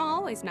 I'm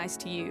always nice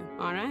to you,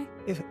 aren't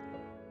I?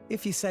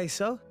 If you say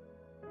so.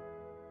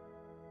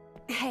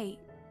 Hey,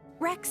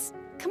 Rex,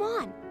 come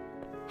on.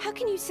 How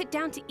can you sit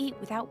down to eat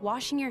without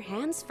washing your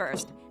hands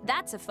first?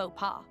 That's a faux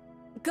pas.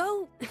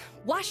 Go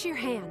wash your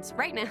hands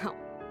right now.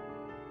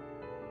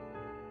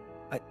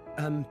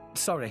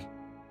 Sorry.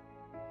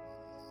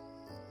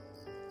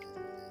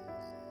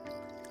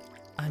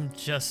 I'm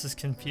just as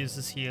confused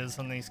as he is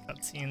on these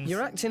cutscenes.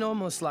 You're acting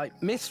almost like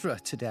Mithra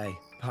today,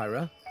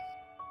 Pyra.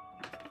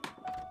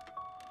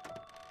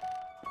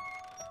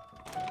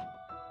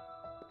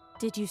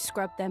 Did you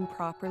scrub them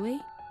properly?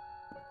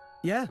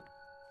 Yeah.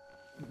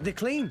 They're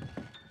clean.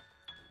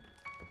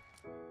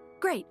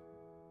 Great.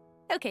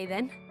 Okay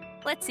then,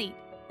 let's eat.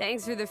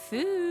 Thanks for the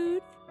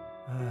food.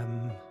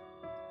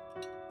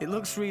 It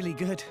looks really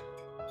good.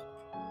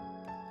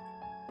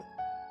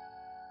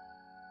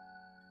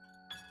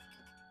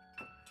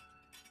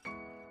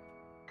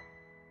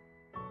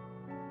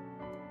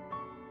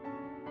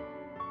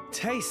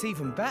 Tastes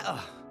even better.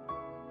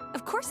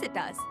 Of course it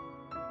does.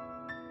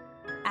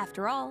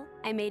 After all,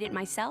 I made it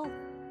myself.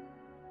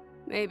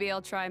 Maybe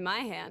I'll try my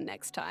hand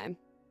next time.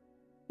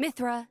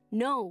 Mithra,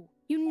 no.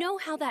 You know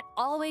how that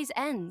always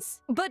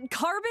ends. But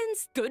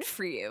carbon's good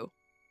for you.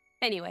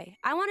 Anyway,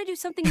 I want to do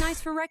something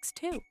nice for Rex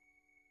too.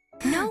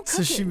 No cooking.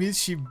 So she means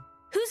she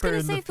Who's gonna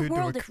burned save the food to a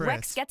world if Rex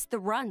crisp. gets the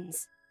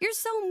runs? You're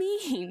so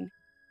mean.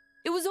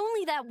 It was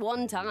only that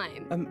one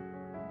time.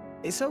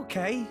 It's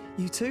okay,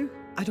 you two.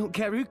 I don't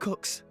care who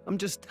cooks. I'm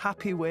just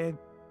happy we're...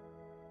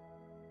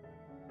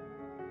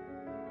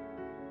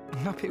 I'm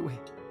happy we...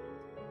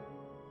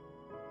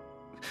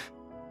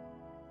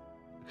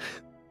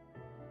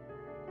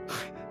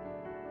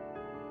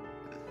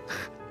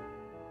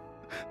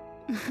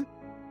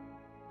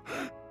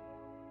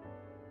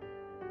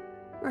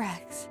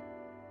 Rex.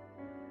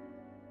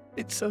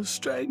 It's so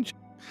strange.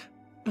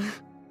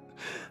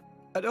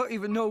 I don't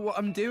even know what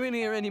I'm doing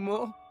here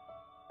anymore.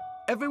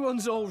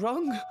 Everyone's all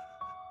wrong.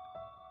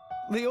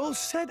 They all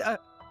said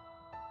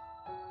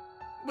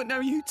but now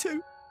you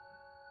two.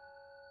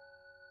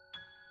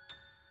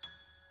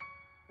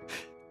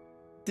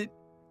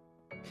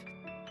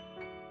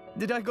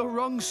 Did I go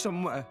wrong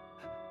somewhere?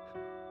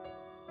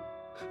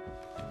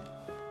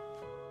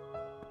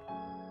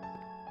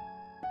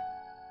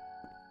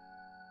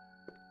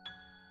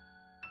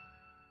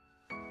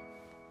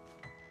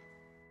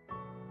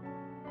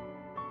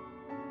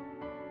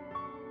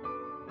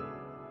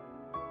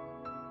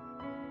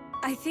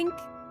 I think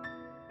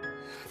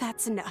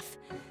that's enough.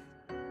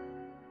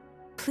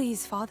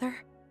 Please, Father.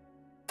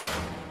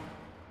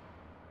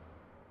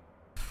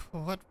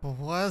 What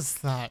was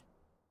that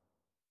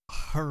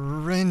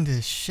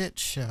horrendous shit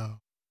show?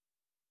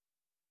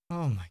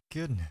 Oh my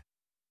goodness.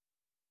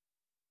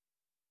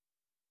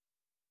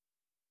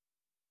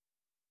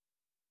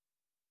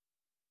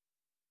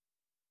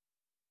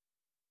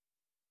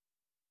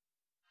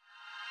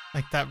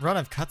 Like, that run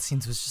of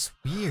cutscenes was just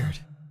weird.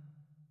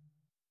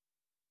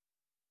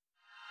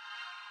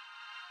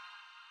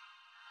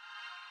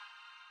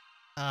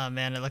 Oh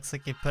man, it looks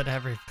like you put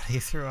everybody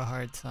through a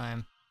hard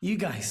time. You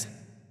guys.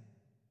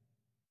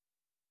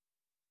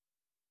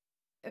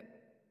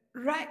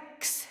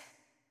 Rex.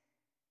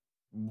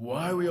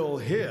 Why are we all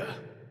here?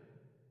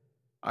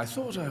 I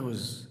thought I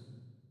was...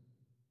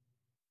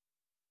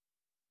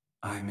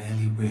 I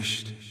merely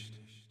wished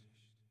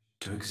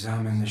to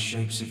examine the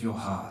shapes of your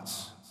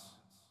hearts.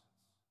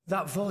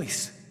 That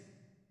voice.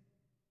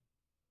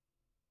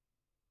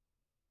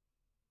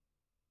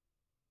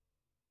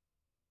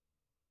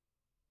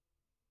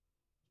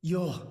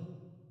 You're...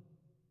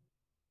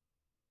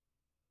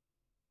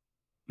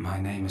 My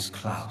name is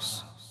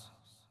Klaus,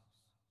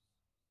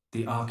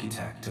 the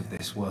architect of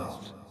this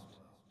world.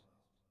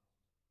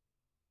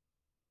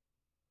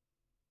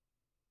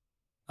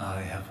 I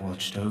have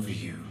watched over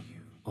you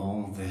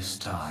all this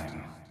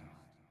time.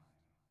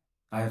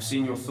 I have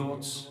seen your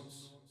thoughts,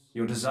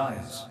 your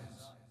desires,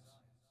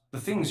 the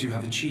things you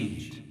have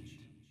achieved.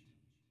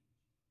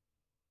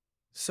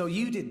 So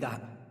you did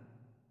that,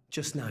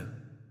 just now?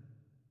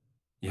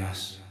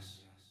 Yes,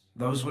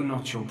 those were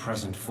not your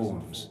present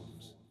forms,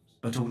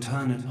 but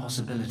alternate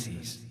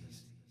possibilities.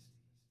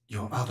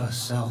 Your other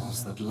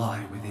selves that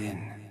lie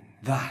within.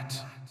 That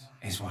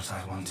is what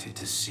I wanted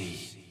to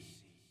see.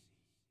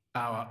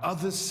 Our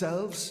other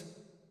selves?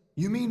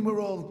 You mean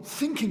we're all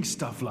thinking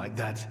stuff like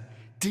that,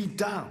 deep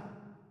down?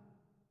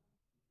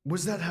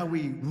 Was that how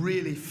we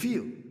really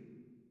feel?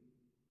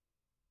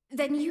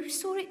 Then you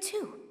saw it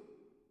too.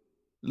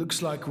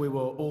 Looks like we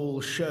were all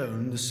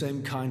shown the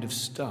same kind of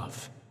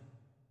stuff.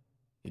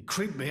 It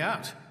creeped me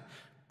out.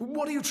 But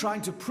what are you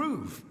trying to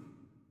prove?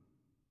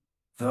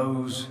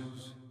 Those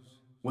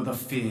were the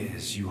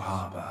fears you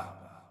harbor.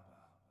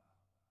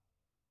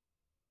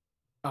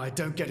 I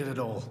don't get it at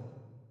all.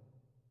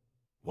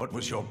 What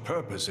was your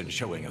purpose in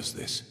showing us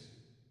this?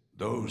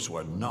 Those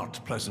were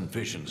not pleasant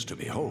visions to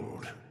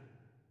behold.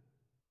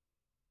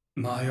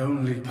 My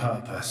only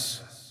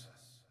purpose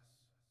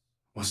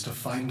was to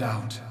find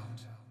out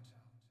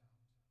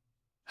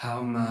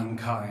how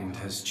mankind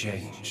has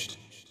changed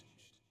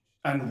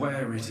and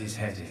where it is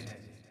headed.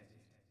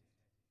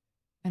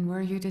 And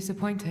were you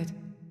disappointed?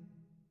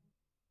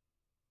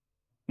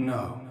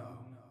 No.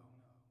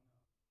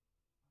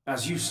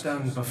 As you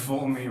stand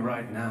before me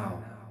right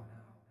now,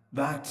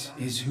 that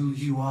is who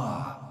you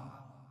are.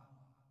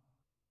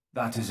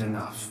 That is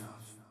enough.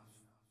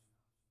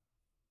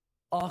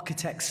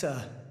 Architect,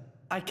 sir.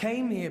 I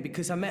came here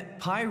because I met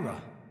Pyra.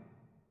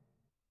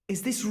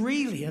 Is this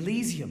really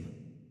Elysium?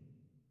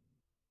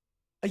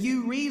 Are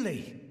you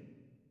really?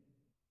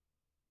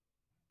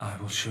 I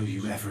will show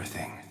you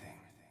everything.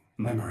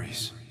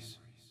 Memories.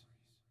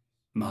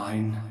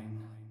 Mine,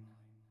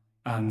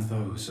 and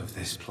those of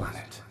this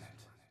planet.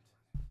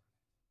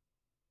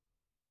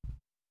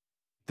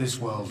 This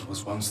world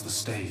was once the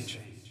stage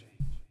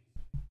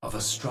of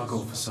a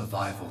struggle for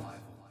survival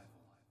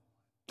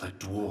that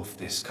dwarfed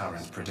this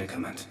current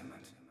predicament.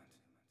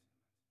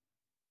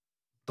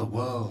 The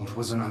world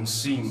was an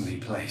unseemly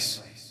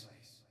place,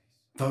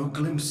 though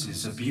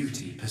glimpses of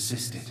beauty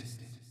persisted.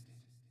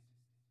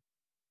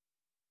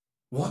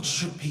 What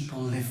should people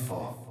live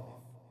for?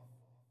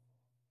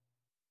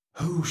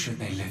 Who should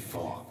they live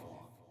for?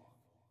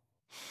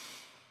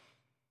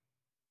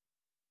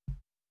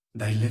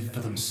 They live for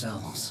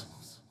themselves,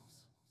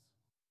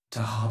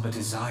 to harbor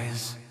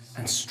desires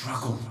and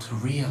struggle to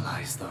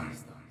realize them.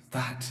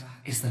 That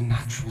is the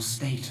natural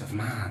state of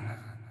man.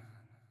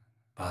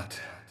 But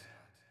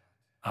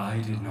I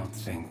did not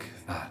think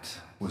that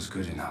was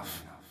good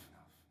enough.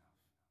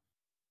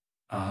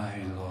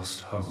 I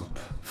lost hope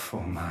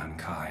for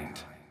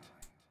mankind.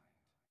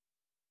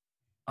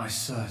 I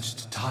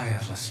searched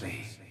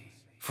tirelessly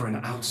for an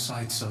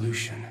outside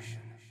solution.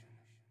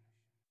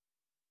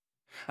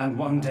 And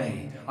one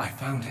day, I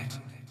found it.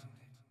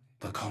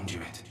 The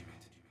conduit.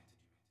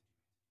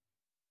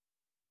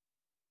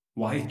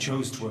 Why it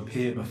chose to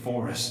appear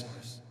before us,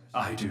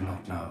 I do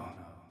not know.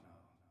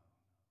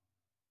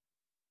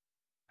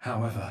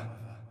 However,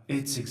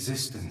 its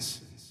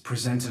existence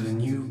presented a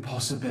new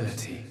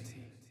possibility.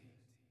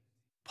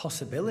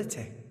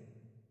 Possibility?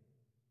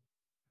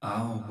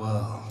 Our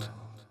world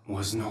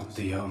was not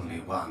the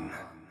only one.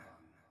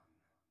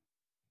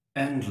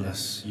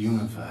 Endless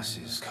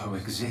universes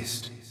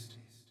coexist,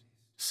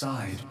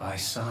 side by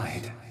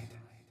side,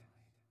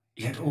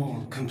 yet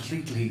all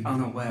completely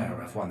unaware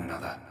of one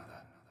another.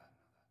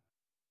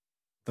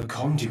 The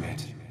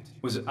conduit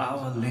was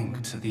our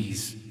link to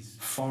these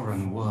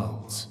foreign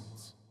worlds.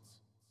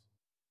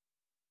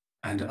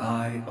 And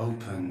I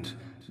opened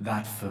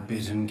that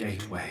forbidden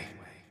gateway,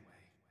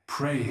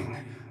 praying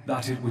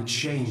that it would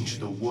change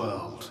the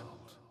world.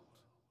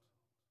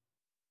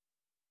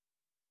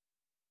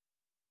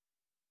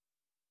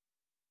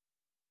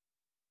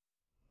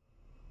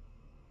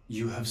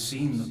 You have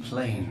seen the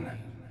plane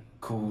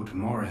called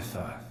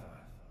Moritha,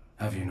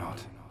 have you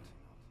not?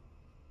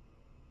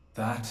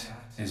 That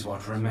is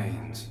what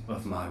remains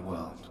of my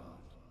world.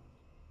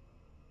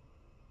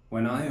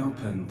 When I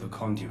opened the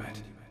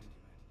conduit,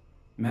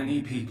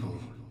 many people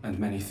and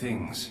many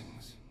things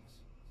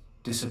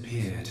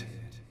disappeared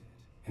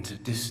into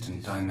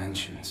distant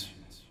dimensions.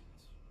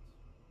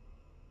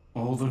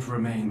 All that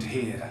remained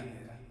here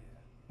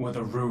were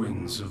the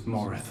ruins of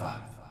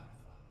Moritha.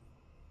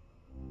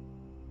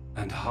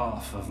 And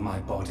half of my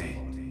body.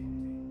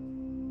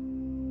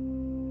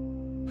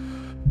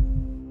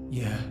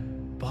 Your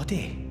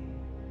body?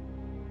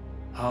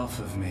 Half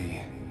of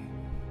me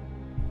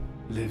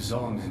lives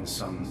on in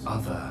some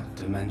other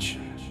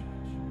dimension.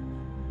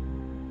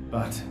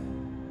 But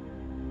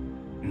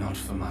not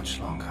for much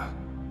longer.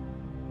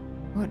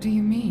 What do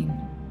you mean?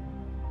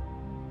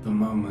 The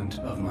moment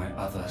of my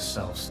other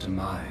self's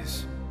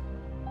demise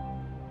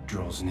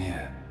draws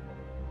near.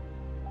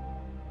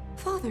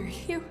 Father,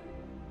 you...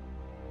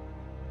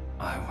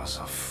 I was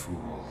a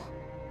fool.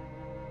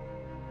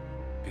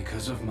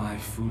 Because of my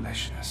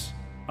foolishness,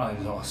 I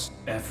lost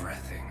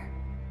everything.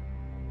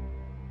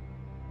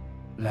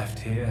 Left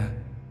here,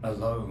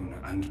 alone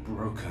and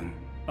broken,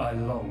 I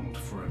longed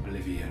for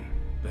oblivion,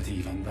 but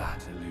even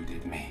that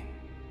eluded me.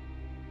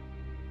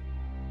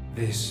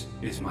 This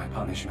is my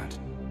punishment.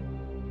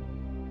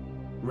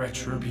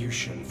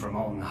 Retribution from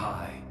on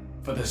high,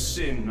 for the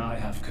sin I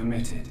have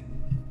committed.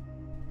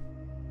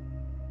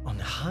 On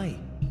high?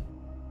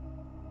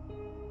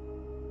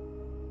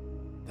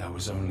 There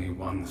was only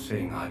one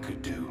thing I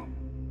could do.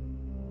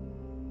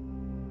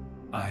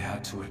 I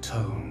had to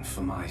atone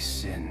for my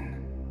sin.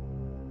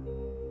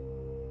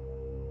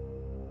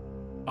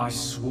 I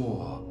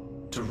swore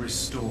to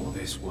restore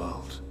this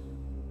world.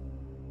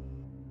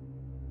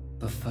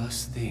 The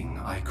first thing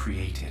I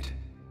created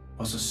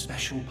was a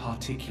special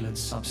particulate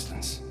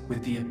substance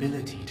with the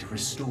ability to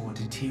restore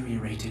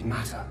deteriorated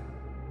matter.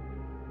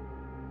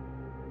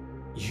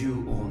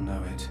 You all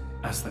know it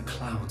as the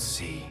Cloud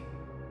Sea.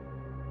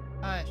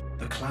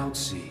 The Cloud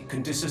Sea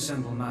can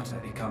disassemble matter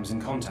it comes in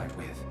contact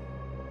with,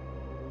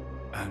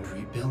 and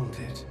rebuild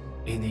it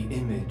in the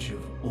image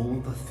of all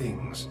the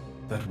things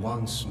that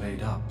once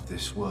made up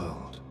this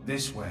world.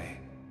 This way,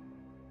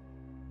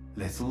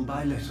 little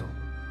by little,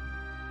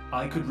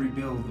 I could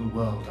rebuild the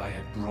world I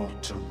had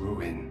brought to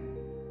ruin.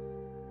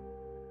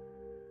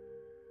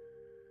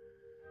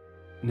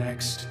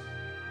 Next,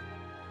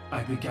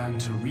 I began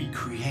to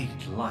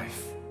recreate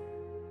life.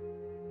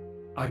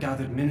 I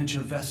gathered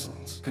miniature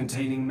vessels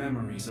containing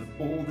memories of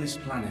all this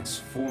planet's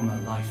former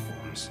life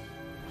forms.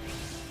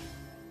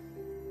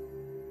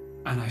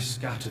 And I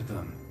scattered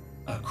them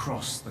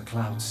across the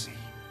Cloud Sea.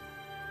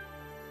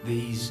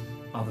 These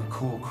are the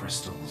core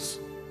crystals.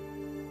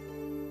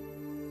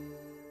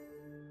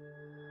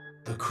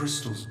 The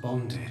crystals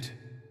bonded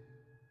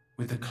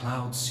with the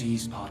Cloud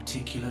Sea's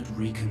particulate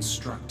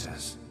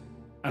reconstructors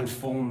and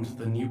formed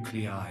the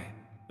nuclei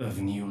of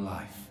new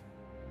life.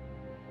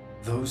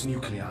 Those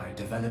nuclei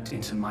developed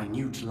into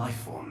minute life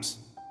forms,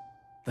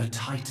 the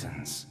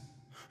Titans,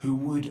 who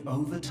would,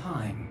 over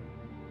time,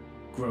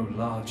 grow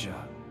larger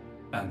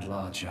and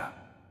larger.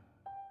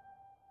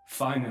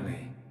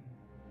 Finally,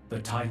 the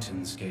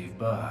Titans gave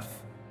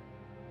birth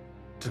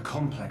to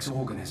complex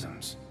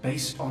organisms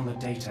based on the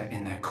data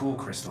in their core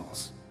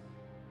crystals.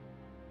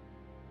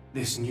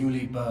 This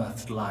newly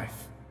birthed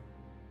life,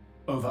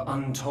 over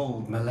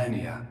untold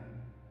millennia,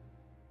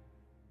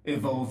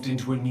 evolved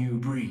into a new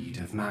breed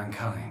of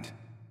mankind.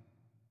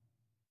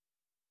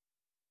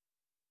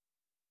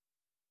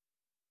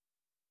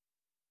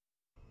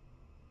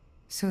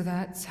 So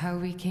that's how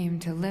we came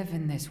to live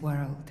in this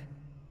world.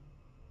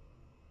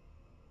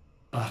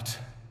 But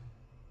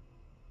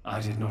I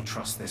did not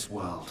trust this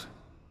world,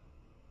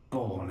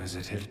 born as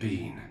it had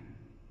been.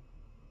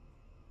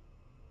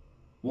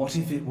 What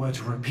if it were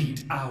to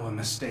repeat our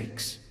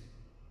mistakes?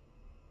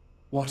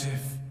 What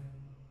if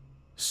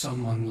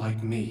someone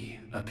like me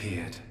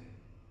appeared?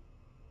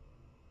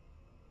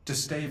 To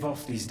stave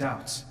off these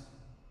doubts,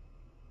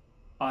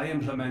 I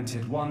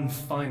implemented one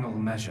final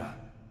measure.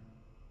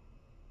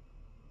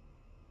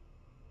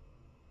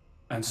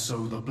 And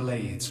so the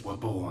Blades were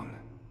born.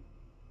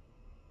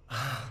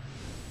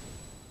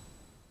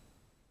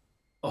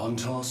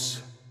 Ontos,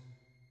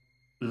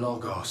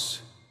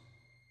 Logos,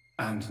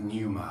 and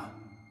Pneuma.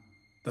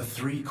 The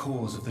three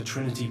cores of the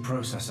Trinity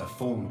processor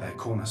formed their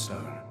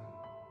cornerstone.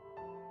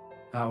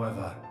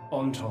 However,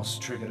 Ontos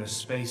triggered a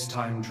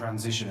space-time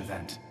transition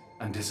event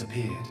and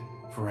disappeared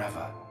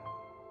forever.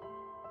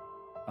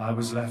 I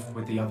was left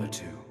with the other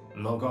two,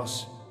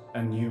 Logos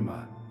and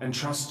Pneuma,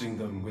 entrusting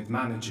them with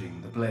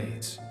managing the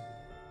Blades.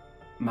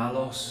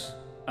 Malos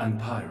and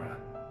Pyra.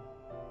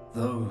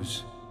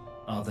 Those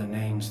are the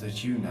names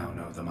that you now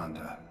know them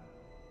under.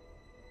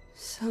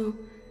 So,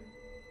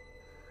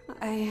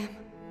 I am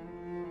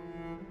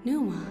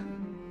Pneuma.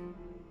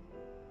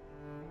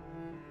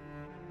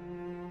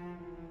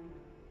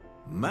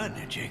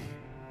 Managing?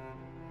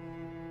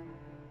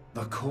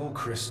 The core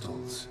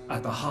crystals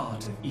at the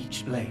heart of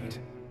each blade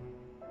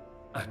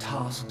are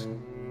tasked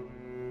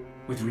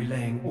with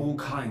relaying all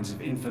kinds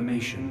of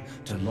information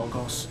to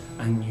Logos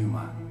and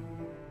Pneuma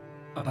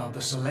about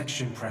the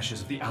selection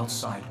pressures of the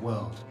outside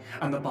world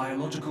and the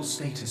biological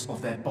status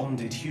of their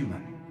bonded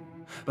human,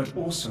 but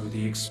also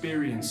the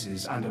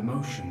experiences and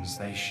emotions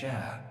they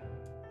share.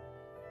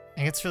 I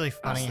think it's really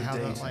funny how the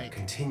that, data like,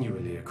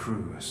 continually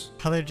accrues,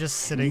 how they're just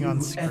sitting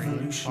on screen while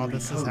evolutionary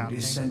this is code happening.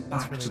 is sent It's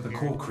back really to the weird.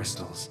 core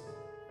crystals.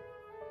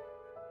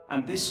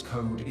 And this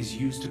code is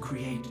used to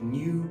create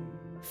new,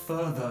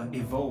 further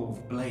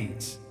evolved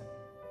blades.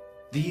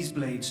 These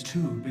blades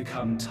too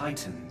become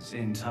Titans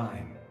in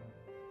time,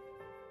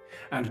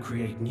 and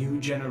create new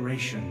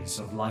generations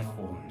of life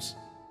forms.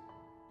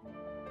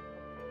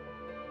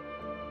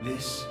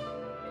 This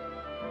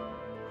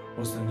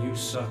was the new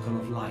circle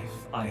of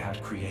life I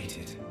had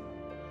created.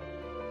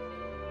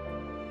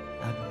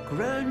 A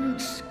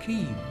grand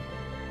scheme.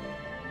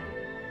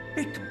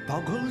 It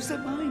boggles the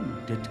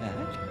mind a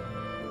tad.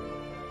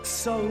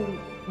 So,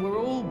 we're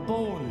all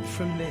born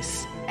from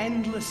this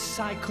endless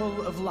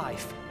cycle of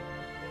life,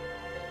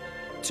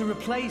 to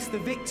replace the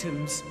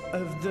victims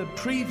of the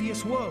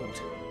previous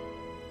world.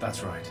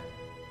 That's right.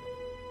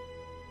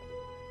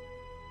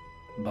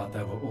 But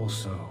there were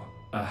also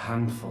a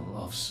handful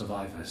of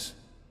survivors.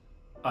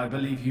 I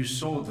believe you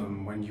saw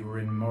them when you were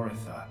in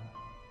Moritha.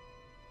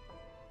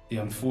 The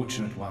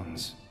unfortunate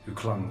ones who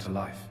clung to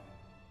life.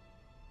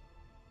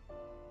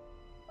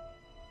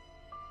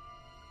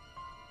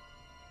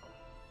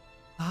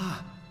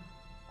 Ah.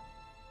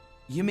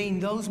 You mean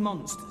those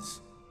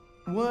monsters?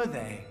 Were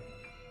they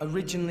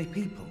originally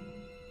people?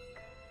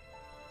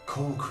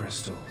 Core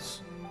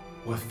crystals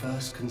were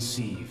first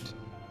conceived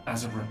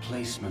as a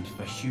replacement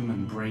for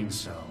human brain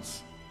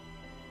cells.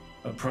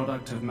 A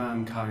product of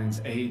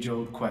mankind's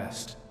age-old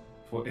quest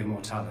for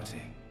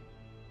immortality.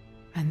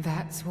 And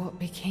that's what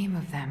became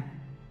of them.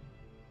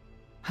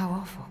 How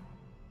awful.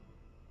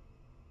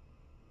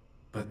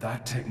 But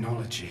that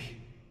technology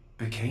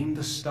became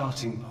the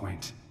starting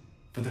point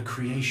for the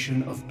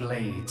creation of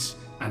Blades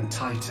and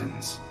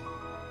Titans.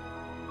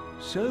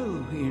 So,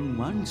 in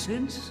one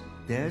sense,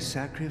 their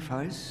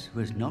sacrifice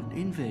was not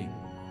in vain.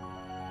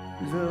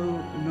 Though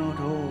not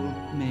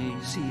all may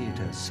see it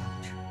as such.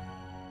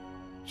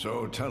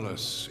 So tell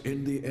us,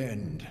 in the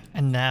end,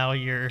 And now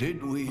a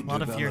did we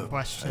lot of your develop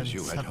questions as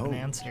you had have been hoped?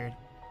 answered.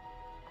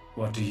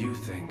 What do you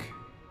think?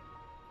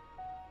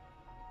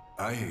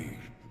 I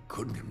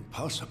couldn't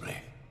possibly.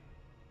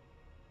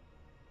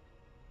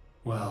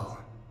 Well,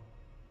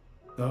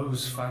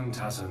 those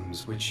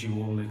phantasms which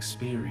you all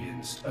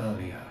experienced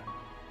earlier,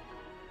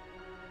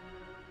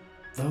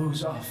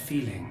 those are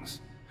feelings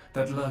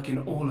that lurk in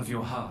all of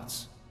your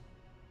hearts.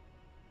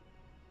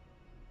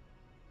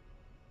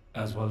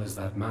 As well as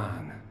that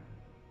man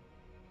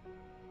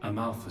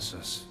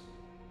Amaltheus.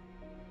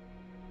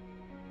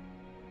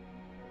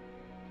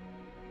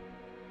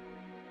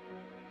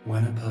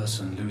 When a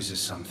person loses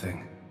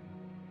something,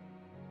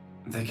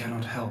 they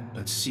cannot help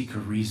but seek a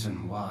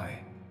reason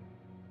why.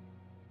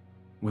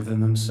 Within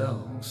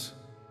themselves,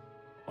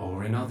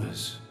 or in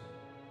others.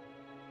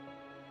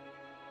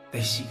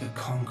 They seek a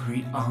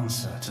concrete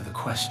answer to the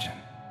question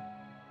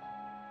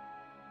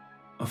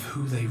of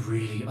who they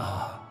really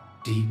are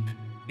deep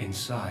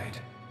inside.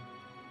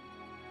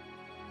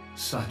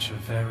 Such a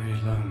very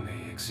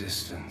lonely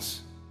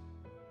existence.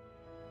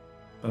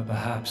 But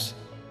perhaps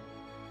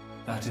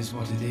that is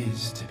what it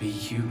is to be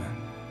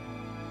human.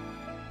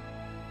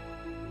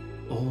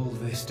 All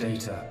this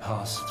data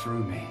passed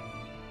through me,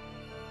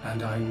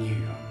 and I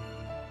knew.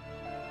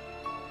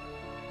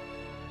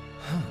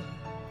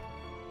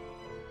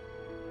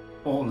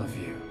 All of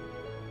you.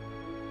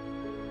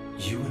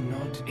 You were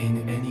not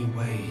in any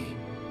way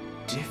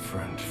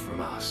different from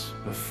us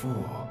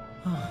before.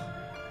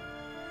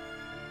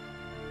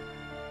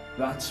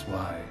 That's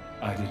why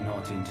I did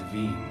not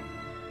intervene.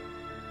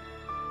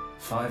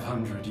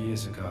 500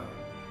 years ago,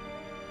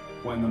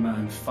 when the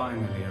man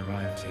finally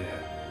arrived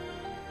here,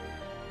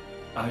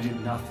 I did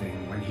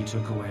nothing when he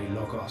took away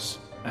Logos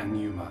and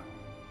Pneuma.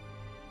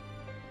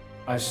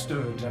 I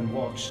stood and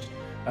watched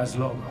as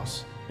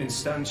Logos,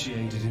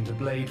 instantiated into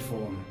blade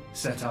form,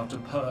 set out to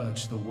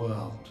purge the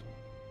world.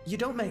 You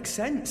don't make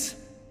sense.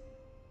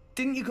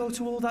 Didn't you go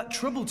to all that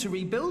trouble to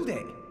rebuild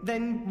it?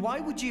 Then why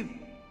would you...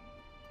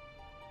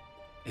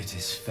 It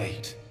is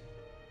fate.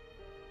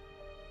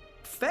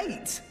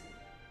 Fate?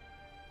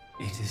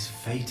 It is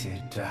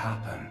fated to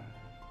happen.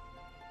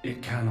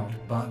 It cannot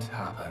but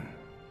happen.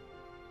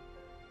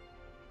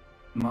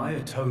 My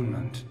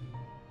atonement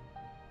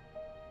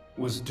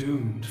was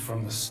doomed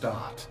from the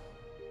start.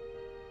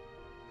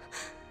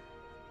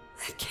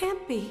 That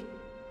can't be.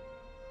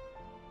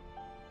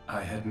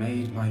 I had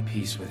made my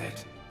peace with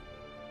it.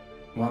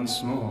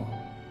 Once more,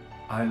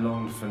 I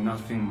longed for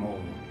nothing more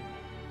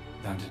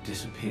than to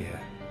disappear.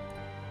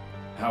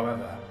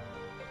 However,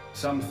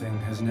 something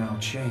has now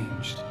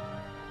changed.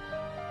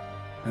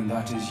 And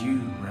that is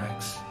you,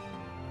 Rex.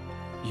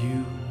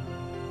 You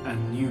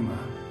and Pneuma.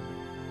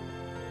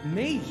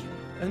 Me?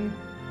 And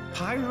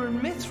Pyra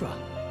and Mithra?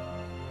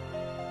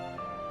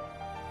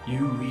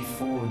 You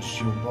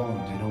reforged your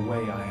bond in a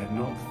way I had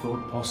not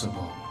thought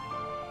possible.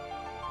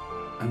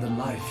 And the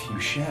life you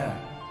share.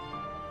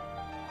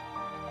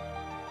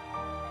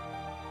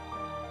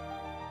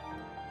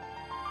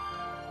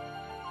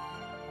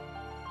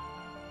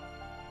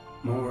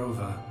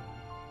 Moreover,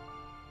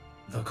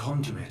 the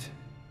conduit,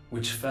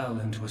 which fell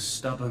into a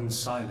stubborn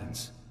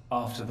silence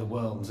after the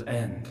world's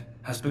end,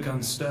 has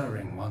begun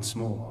stirring once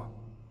more.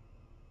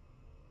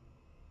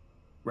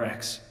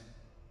 Rex,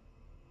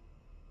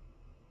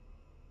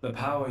 the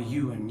power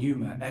you and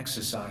Pneuma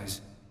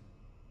exercise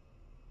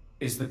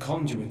is the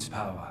conduit's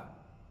power.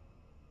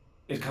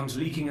 It comes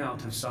leaking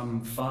out of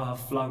some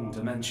far-flung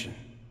dimension.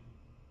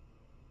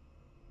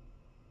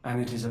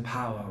 And it is a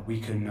power we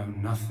can know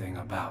nothing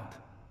about.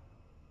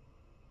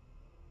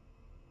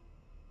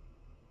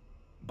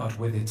 But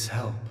with its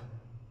help,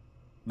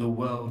 the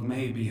world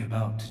may be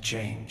about to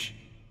change.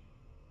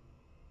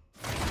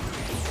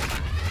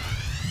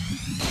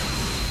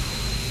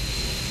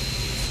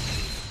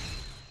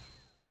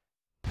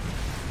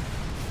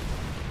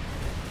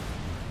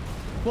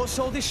 What's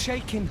all this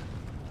shaking?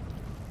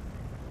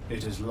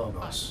 It is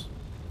Logos.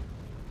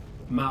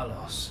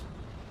 Malos,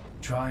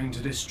 trying to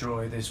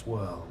destroy this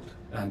world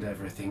and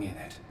everything in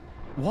it.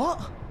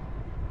 What?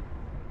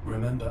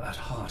 Remember, at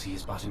heart he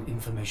is but an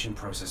information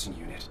processing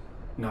unit.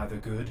 Neither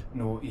good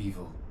nor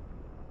evil.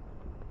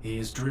 He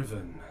is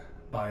driven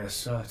by a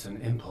certain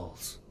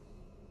impulse.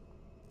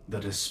 The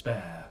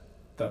despair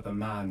that the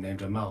man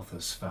named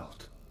Amaltheus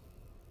felt.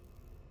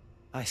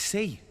 I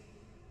see.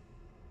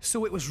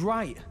 So it was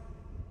right.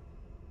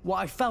 What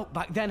I felt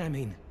back then, I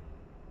mean.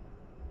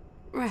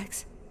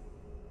 Rex.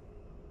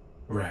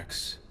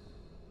 Rex,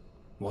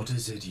 what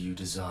is it you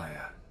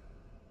desire?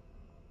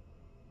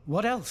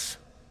 What else?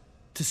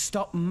 To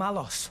stop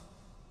Malos.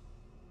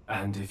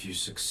 And if you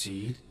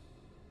succeed?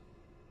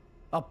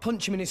 I'll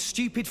punch him in his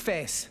stupid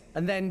face,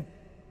 and then...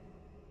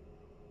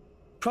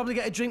 probably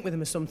get a drink with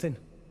him or something.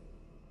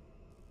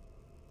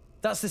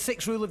 That's the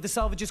 6th rule of the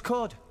Salvager's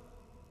Code.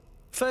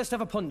 First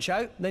have a punch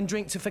out, then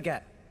drink to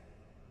forget.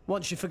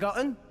 Once you've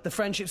forgotten, the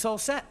friendship's all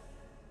set.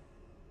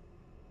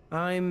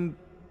 I'm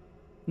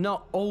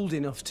not old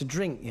enough to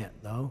drink yet,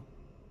 though.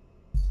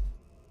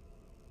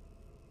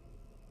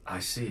 I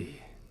see.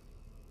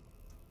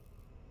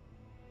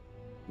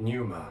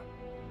 Pneuma.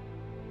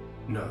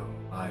 No,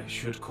 I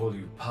should call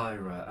you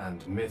Pyra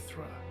and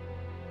Mithra.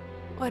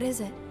 What is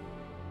it?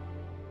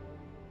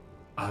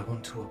 I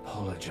want to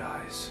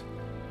apologize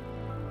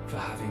for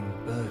having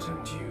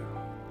burdened you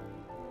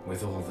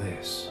with all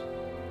this.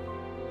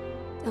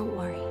 Don't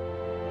worry.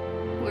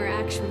 We're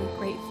actually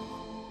grateful.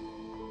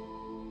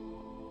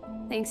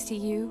 Thanks to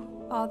you,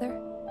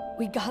 Father,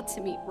 we got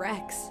to meet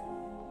Rex.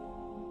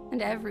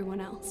 And everyone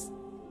else.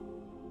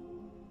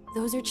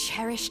 Those are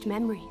cherished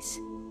memories.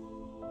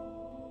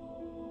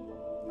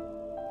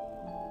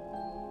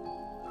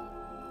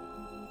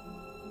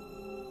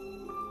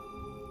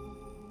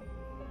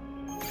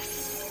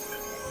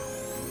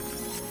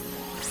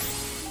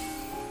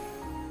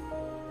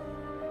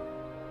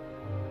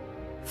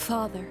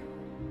 Father.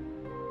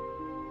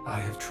 I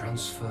have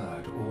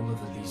transferred all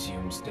of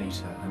Elysium's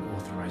data and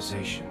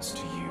authorizations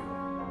to you.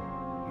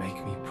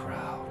 Make me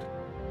proud.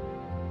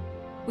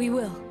 We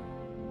will.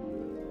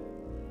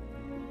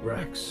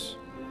 Rex.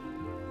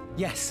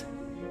 Yes.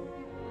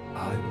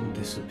 I will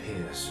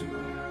disappear soon.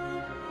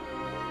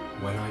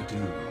 When I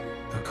do,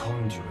 the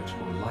conduit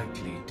will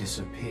likely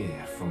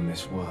disappear from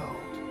this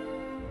world.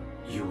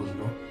 You will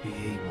not be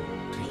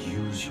able to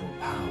use your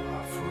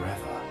power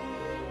forever.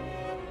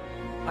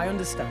 I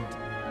understand.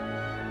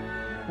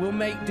 We'll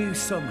make do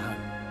somehow.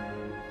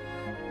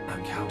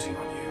 I'm counting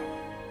on you.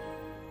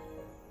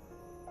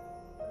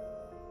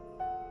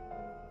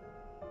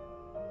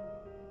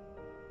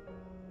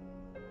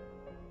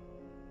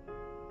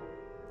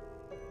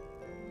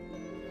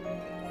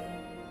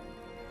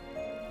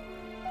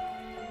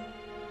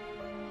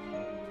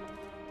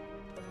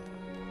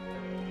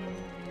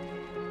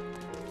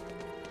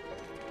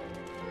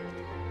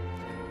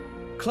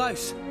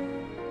 Klaus.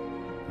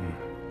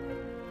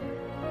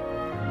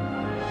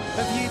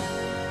 Have you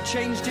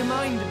changed your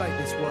mind about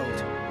this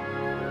world?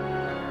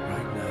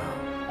 Right now,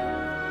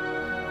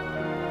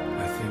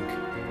 I think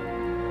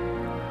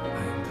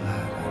I am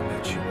glad I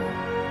met you all.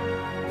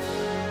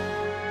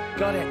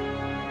 Got it.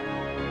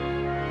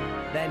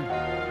 Then,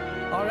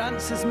 our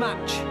answers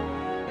match.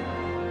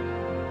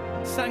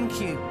 Thank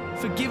you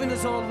for giving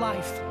us all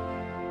life.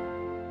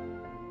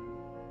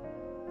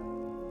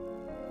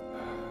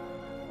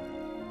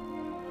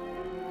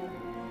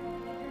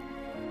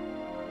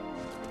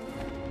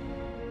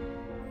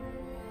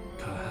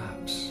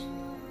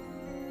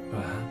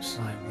 Perhaps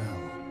I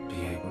will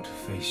be able to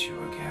face you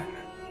again.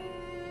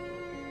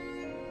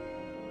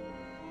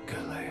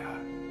 Galea.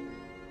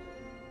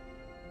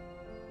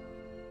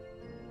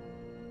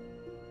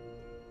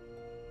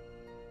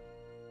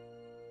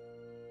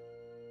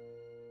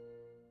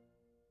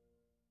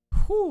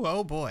 Whew,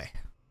 oh boy.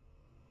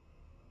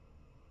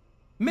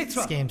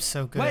 Mithra, this game's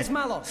so good. Where's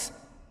Malos?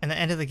 And the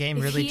end of the game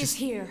really just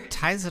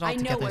ties it all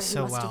together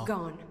so well. Have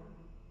gone.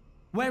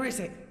 Where is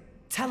it?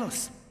 Tell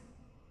us.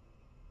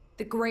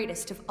 The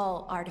greatest of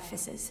all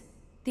artifices.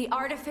 The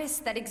artifice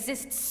that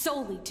exists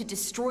solely to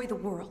destroy the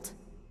world.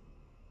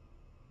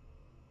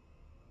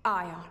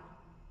 Ion.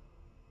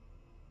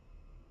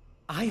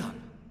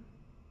 Ion?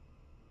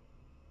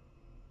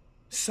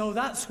 So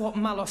that's what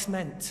Malos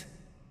meant.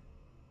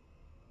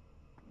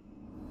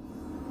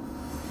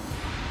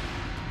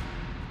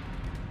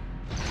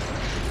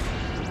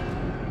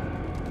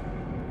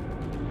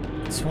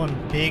 It's one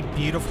big,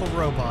 beautiful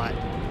robot.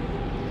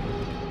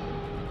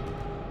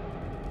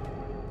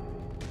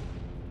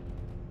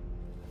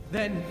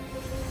 Then,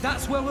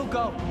 that's where we'll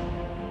go.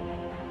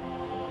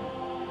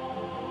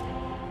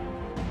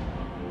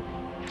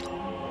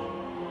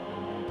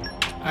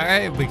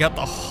 Alright, we got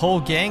the whole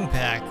gang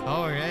back.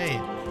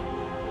 Alright.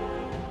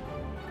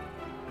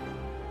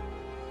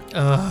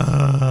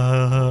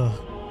 I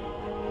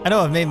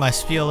know I've made my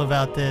spiel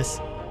about this,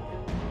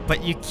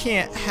 but you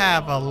can't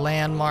have a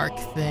landmark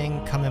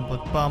thing coming with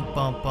bump,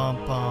 bump,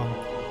 bump, bump.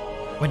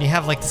 When you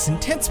have like this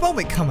intense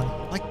moment coming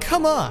up. Like,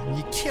 come on,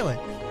 you kill it.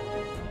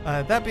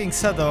 That being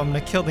said, though, I'm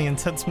gonna kill the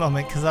intense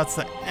moment because that's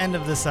the end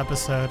of this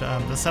episode.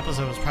 This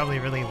episode was probably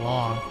really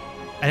long.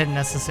 I didn't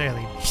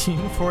necessarily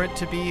mean for it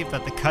to be,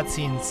 but the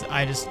cutscenes,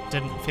 I just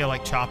didn't feel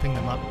like chopping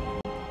them up.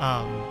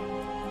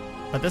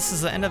 But this is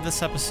the end of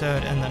this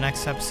episode, and the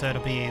next episode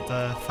will be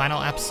the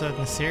final episode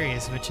in the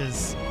series, which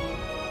is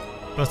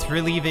both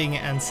relieving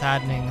and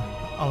saddening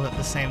all at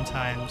the same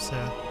time. So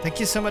thank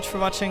you so much for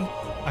watching.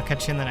 I'll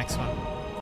catch you in the next one.